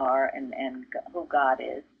what you are and who God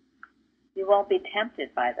is, you won't be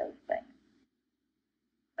tempted by those things.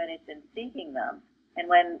 But it's in seeking them. And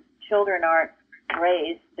when children aren't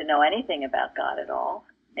raised to know anything about God at all,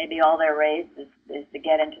 maybe all they're raised is to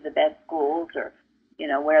get into the best schools or,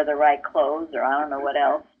 wear the right clothes or I don't know what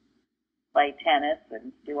else, play tennis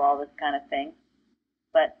and do all this kind of thing.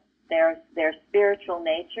 But their spiritual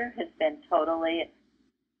nature has been totally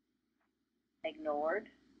ignored.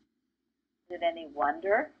 Is it any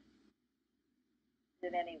wonder?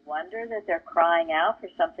 Is it any wonder that they're crying out for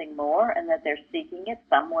something more and that they're seeking it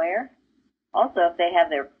somewhere? Also, if they have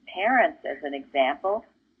their parents as an example,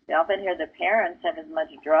 we often hear the parents have as much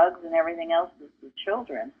drugs and everything else as the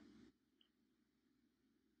children.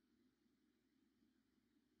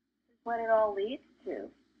 This is what it all leads to.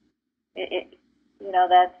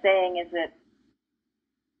 That saying, is it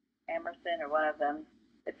Emerson or one of them,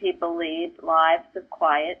 that people lead lives of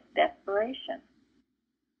quiet desperation.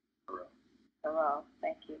 Hello,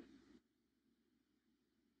 thank you.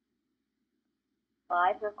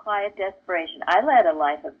 Lives of quiet desperation. I led a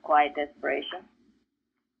life of quiet desperation.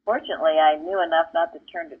 Fortunately, I knew enough not to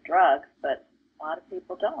turn to drugs, but a lot of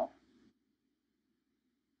people don't.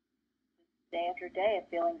 Day after day of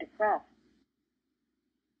feeling depressed.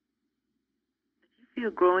 You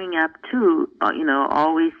feel growing up too,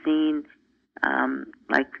 always seeing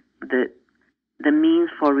like the means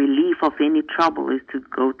for relief of any trouble is to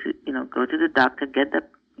go to the doctor, get the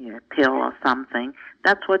pill or something.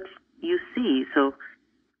 That's what you see. So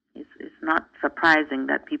it's not surprising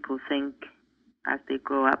that people think as they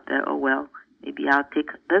grow up that, oh well, maybe I'll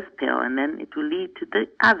take this pill and then it will lead to the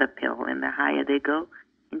other pill, and the higher they go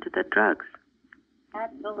into the drugs.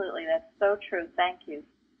 Absolutely, that's so true. Thank you.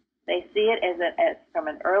 They see it as from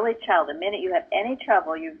an early child. The minute you have any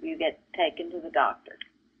trouble, you get taken to the doctor.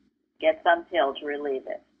 Get some pill to relieve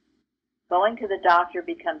it. Going to the doctor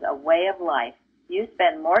becomes a way of life. You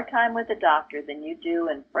spend more time with the doctor than you do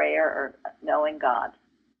in prayer or knowing God.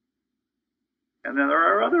 And then there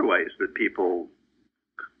are other ways that people,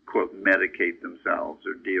 quote, medicate themselves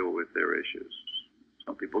or deal with their issues.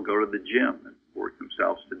 Some people go to the gym and work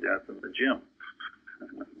themselves to death in the gym.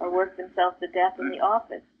 Or work themselves to death in the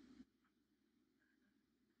office.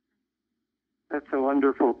 That's a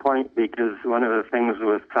wonderful point, because one of the things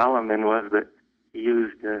with Solomon was that he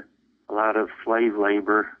used a lot of slave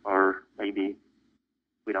labor, or maybe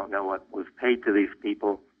we don't know what was paid to these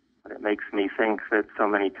people, but it makes me think that so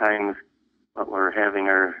many times what we're having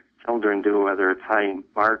our children do, whether it's high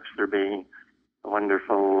marks or being a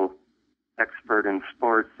wonderful expert in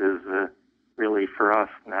sports, is really for us,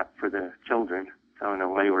 not for the children. So in a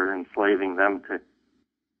way, we're enslaving them to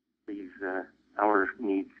these our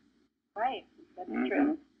needs. Right. That's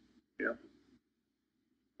true. Yeah.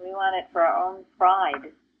 We want it for our own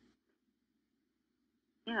pride.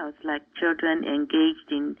 Yeah, it's like children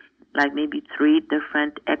engaged in like maybe 3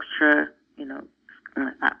 different extra,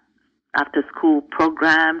 after school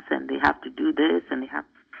programs, and they have to do this, and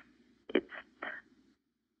it's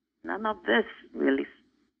none of this really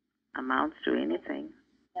amounts to anything.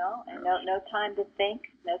 No, and no time to think,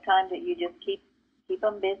 no time that you just keep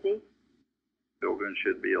them busy. Children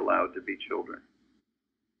should be allowed to be children.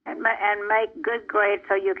 And make good grades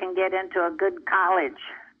so you can get into a good college.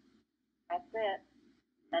 That's it.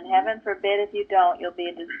 And heaven forbid if you don't, you'll be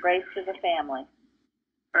a disgrace to the family.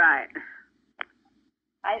 Right.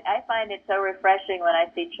 I find it so refreshing when I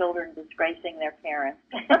see children disgracing their parents.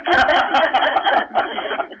 I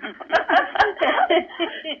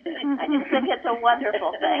just think it's a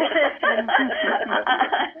wonderful thing.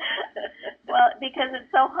 Well, because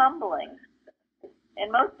it's so humbling.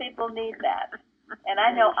 And most people need that. And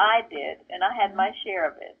I know I did, and I had my share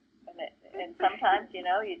of it. And sometimes, you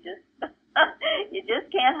just you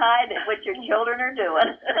just can't hide what your children are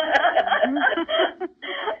doing.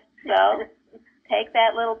 So take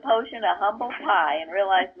that little potion of humble pie and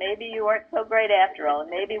realize maybe you weren't so great after all, and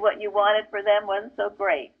maybe what you wanted for them wasn't so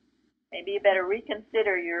great. Maybe you better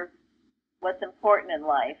reconsider what's important in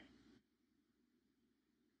life.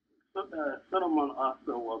 So, Solomon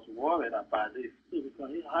also was worried about this too,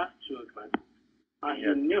 because he has children. And he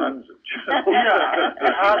knew. Tons of children. Yeah, he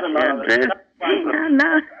had a lot of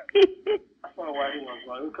No. That's why he was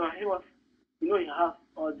worried, because he was, he has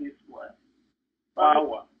all this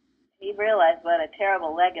power. He realized what a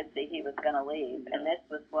terrible legacy he was going to leave, and this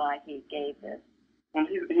was why he gave this. And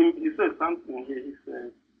he said something here. He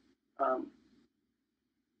said,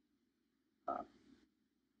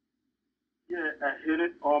 I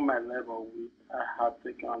hated all my labor which I had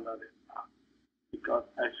taken under the sun, because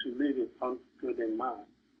I should leave it unto the man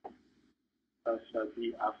that shall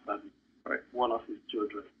be after me. Right. One of his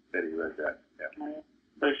children. That he read that. Yeah.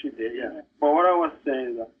 So she did, yeah. But what I was saying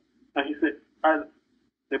is that, and he said,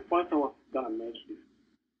 the point I was going to make is,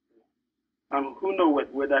 who knows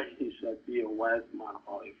whether he shall be a wise man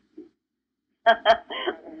or a fool.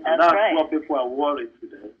 That's right. what people are worried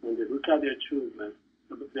today when they look at their children.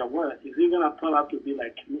 They're worried, is he going to turn out to be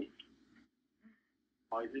like me?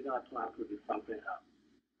 Or is he going to turn out to be something else?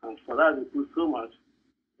 And for that, they do so much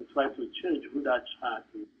to try to change who that child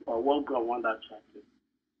is or what God wants that child to be.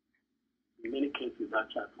 In many cases, that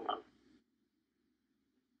child turns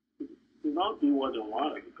to not be what they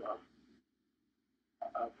wanted, because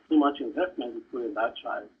too much investment is put in that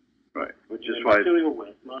child. Right. Which in is why. Material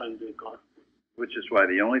ways, not in the God. Which is why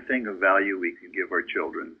the only thing of value we can give our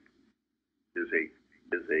children is a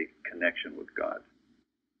connection with God.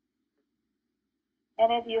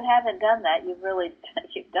 And if you haven't done that, you've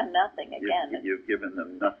done nothing again. You've given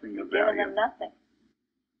them nothing of You've given value. them nothing.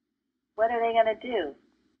 What are they going to do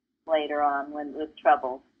later on with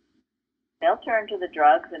trouble? They'll turn to the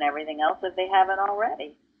drugs and everything else if they haven't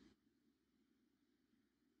already.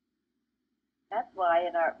 That's why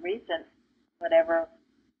in our recent, whatever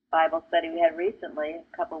Bible study we had recently,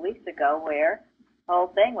 a couple of weeks ago, where the whole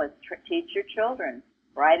thing was teach your children,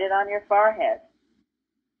 write it on your forehead.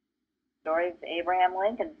 Story of Abraham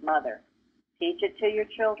Lincoln's mother. Teach it to your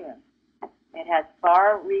children. It has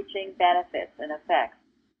far-reaching benefits and effects.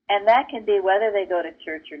 And that can be whether they go to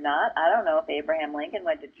church or not. I don't know if Abraham Lincoln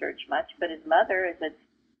went to church much, but his mother, as a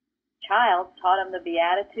child, taught him the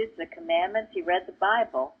Beatitudes, the commandments. He read the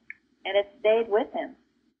Bible, and it stayed with him.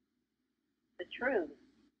 The truth.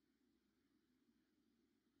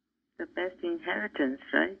 The best inheritance,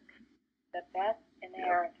 right? The best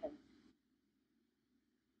inheritance.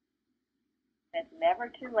 It's never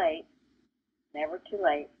too late. Never too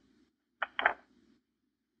late.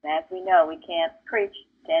 And as we know, we can't preach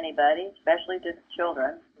to anybody, especially to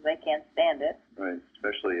children. They can't stand it. Right,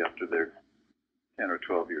 especially after they're 10 or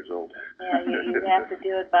 12 years old. Yeah, you have to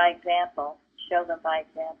do it by example. Show them by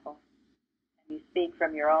example. And you speak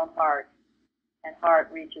from your own heart, and heart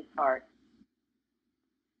reaches heart.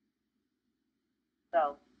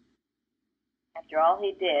 So, after all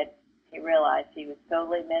he did, he realized he was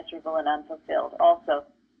totally miserable and unfulfilled. Also,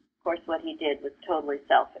 of course, what he did was totally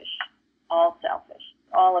selfish. All selfish.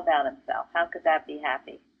 All about himself. How could that be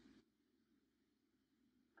happy?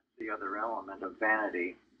 The other element of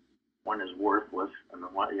vanity, one is worthless, and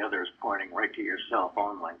the other is pointing right to yourself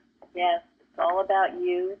only. Yes, it's all about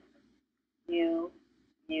you, you,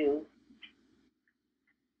 you.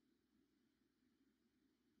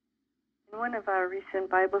 In one of our recent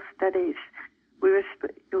Bible studies, we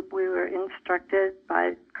were instructed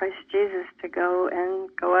by Christ Jesus to go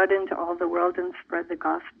out into all the world and spread the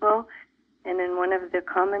gospel. And in one of the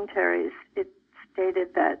commentaries, it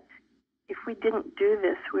stated that if we didn't do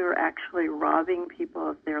this, we were actually robbing people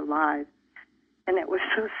of their lives. And it was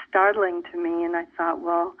so startling to me, and I thought,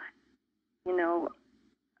 well, you know,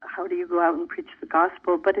 how do you go out and preach the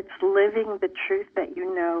gospel? But it's living the truth that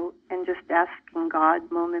you know and just asking God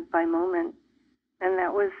moment by moment. And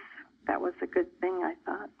that was a good thing, I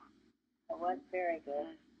thought. It was very good.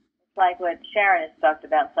 It's like what Sharon has talked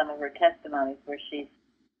about, some of her testimonies where she's,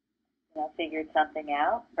 figured something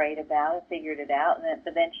out, prayed about it, figured it out,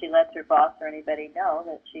 but then she lets her boss or anybody know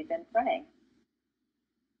that she'd been praying.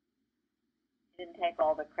 She didn't take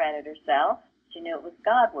all the credit herself. She knew it was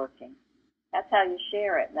God working. That's how you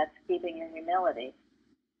share it, and that's keeping your humility.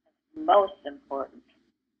 That's most important.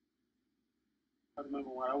 I remember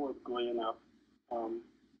when I was growing up,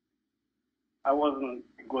 I wasn't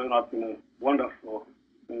growing up in a wonderful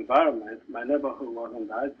environment. My neighborhood wasn't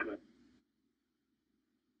that good.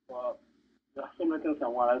 Well, there are so many things I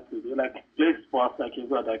wanted to do, like play sports like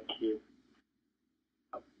every other kid.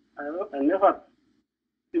 I never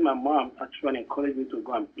see my mom actually encourage me to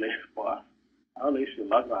go and play sports. I don't know if she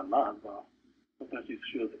loves it or not, but sometimes she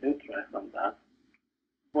shows interest in that.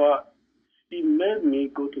 But she made me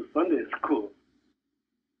go to Sunday school.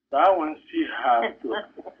 That one she had to,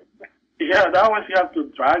 that one she had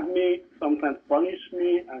to drag me, sometimes punish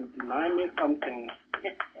me, and deny me something.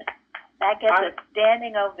 That gets a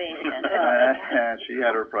standing ovation. She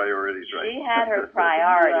had her priorities right. She had her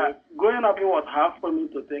priorities. Yeah, growing up, it was hard for me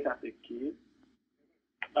to take as a kid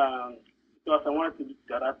because I wanted to do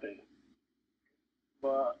the other thing.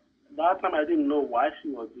 But that time I didn't know why she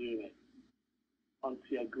was doing it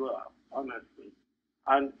until I grew up, honestly.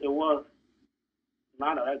 And it was,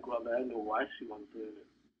 now that I grew up, I know why she was doing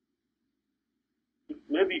it.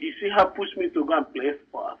 Maybe if she had pushed me to go and play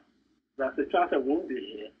sports, there's a chance I won't be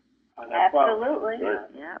here. Absolutely.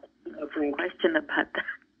 Yeah. No question about that.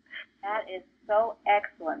 That is so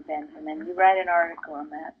excellent, Benjamin. You write an article on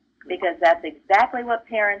that because that's exactly what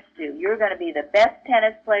parents do. You're going to be the best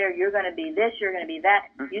tennis player. You're going to be this. You're going to be that.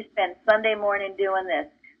 You spend Sunday morning doing this.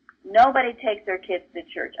 Nobody takes their kids to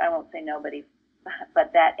church. I won't say nobody,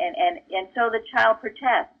 but that. And so the child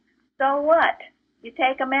protests. So what? You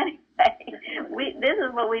take them anyway. This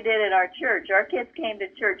is what we did at our church. Our kids came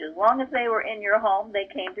to church. As long as they were in your home, they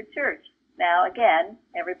came to church. Now, again,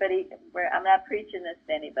 everybody, I'm not preaching this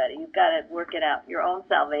to anybody. You've got to work it out, your own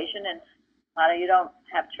salvation. And a lot of you don't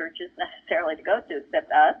have churches necessarily to go to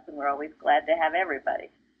except us, and we're always glad to have everybody.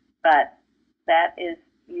 But that is,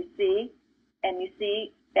 you see,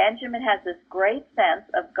 Benjamin has this great sense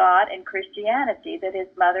of God and Christianity that his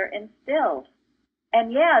mother instilled.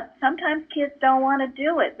 And yeah, sometimes kids don't want to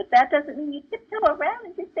do it, but that doesn't mean you tiptoe around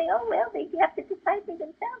and just say, oh, well, they have to decide for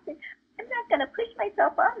themselves. And I'm not going to push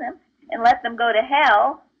myself on them and let them go to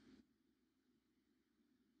hell,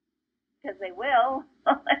 because they will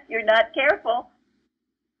if you're not careful.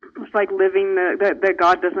 It's like living that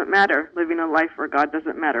God doesn't matter, living a life where God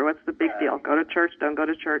doesn't matter. What's the big deal? Go to church, don't go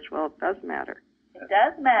to church. Well, it does matter. It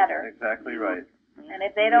does matter. Exactly right. And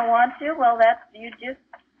if they don't want to, well, you just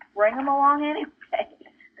bring them along anyway.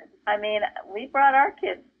 I mean, we brought our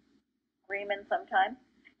kids screaming sometimes,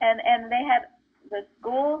 and the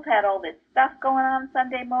schools had all this stuff going on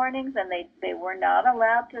Sunday mornings, and they were not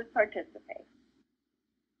allowed to participate.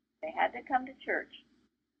 They had to come to church,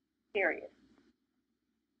 period.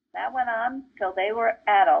 That went on till they were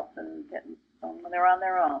adults and when they were on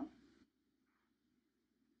their own.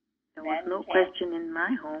 There was no question in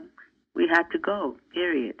my home. We had to go,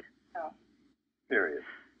 period. Oh. Period.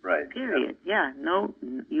 Right. Period. Yeah. No,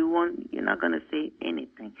 you're not going to say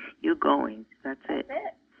anything. You're going. That's it.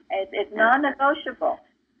 It's non-negotiable.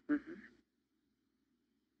 Mm-hmm.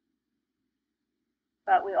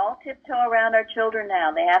 But we all tiptoe around our children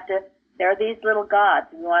now. There are these little gods.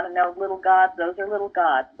 If you want to know little gods, those are little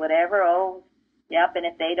gods. Whatever, yep, and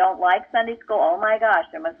if they don't like Sunday school, oh my gosh,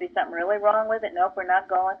 there must be something really wrong with it. Nope, we're not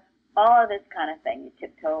going. All of this kind of thing, you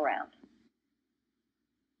tiptoe around.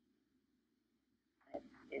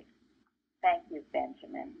 Thank you,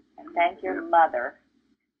 Benjamin, and thank your mother.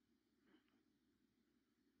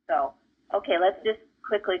 So, okay, let's just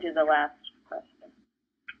quickly do the last question.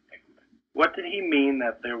 What did he mean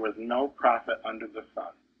that there was no prophet under the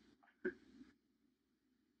sun?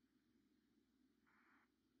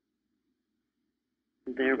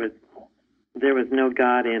 There was no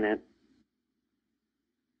God in it.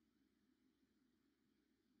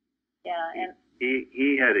 Yeah, and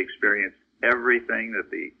he had experienced everything that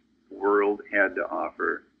the world had to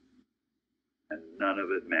offer, and none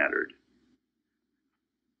of it mattered.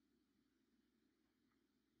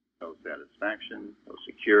 No satisfaction, no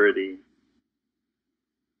security,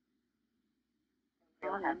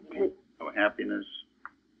 no happiness.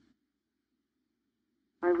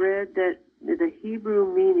 I read that the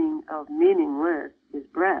Hebrew meaning of meaningless is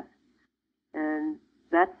breath, and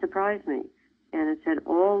that surprised me. And it said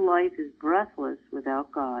all life is breathless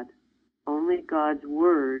without God. Only God's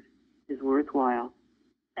word is worthwhile.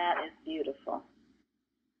 that is beautiful.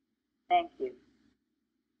 Thank you.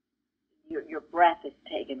 Your breath is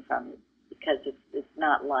taken from you because it's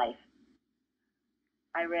not life.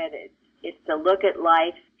 I read it. It's to look at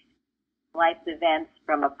life's events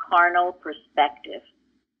from a carnal perspective,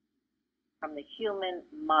 from the human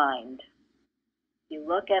mind. If you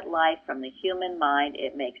look at life from the human mind,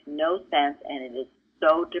 it makes no sense, and it is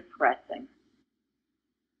so depressing.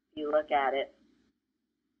 If you look at it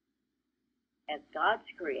as God's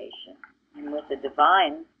creation, and with the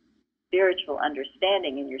divine spiritual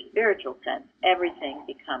understanding in your spiritual sense, everything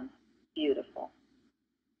becomes beautiful.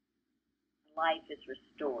 Life is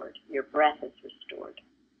restored. Your breath is restored.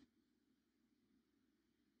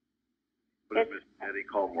 What does Mr. Eddie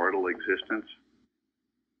call mortal existence?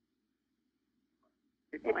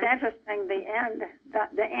 It's interesting, the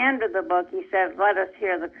end of the book, he says, let us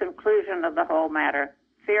hear the conclusion of the whole matter.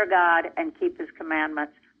 Fear God and keep his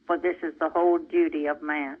commandments, for this is the whole duty of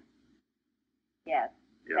man. Yes,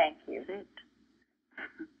 Yep. Thank you.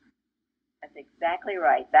 That's exactly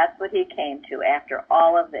right. That's what he came to after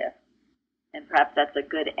all of this. And perhaps that's a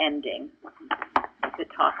good ending. I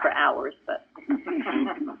could talk for hours, but...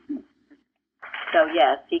 So,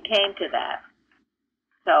 yes, he came to that.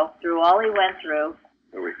 So, through all he went through...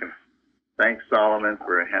 So we can thank Solomon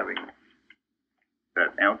for having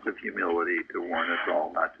that ounce of humility to warn us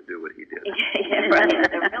all not to do what he did. Yeah, right.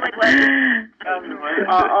 There really wasn't...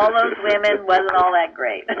 all those women wasn't all that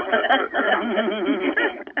great.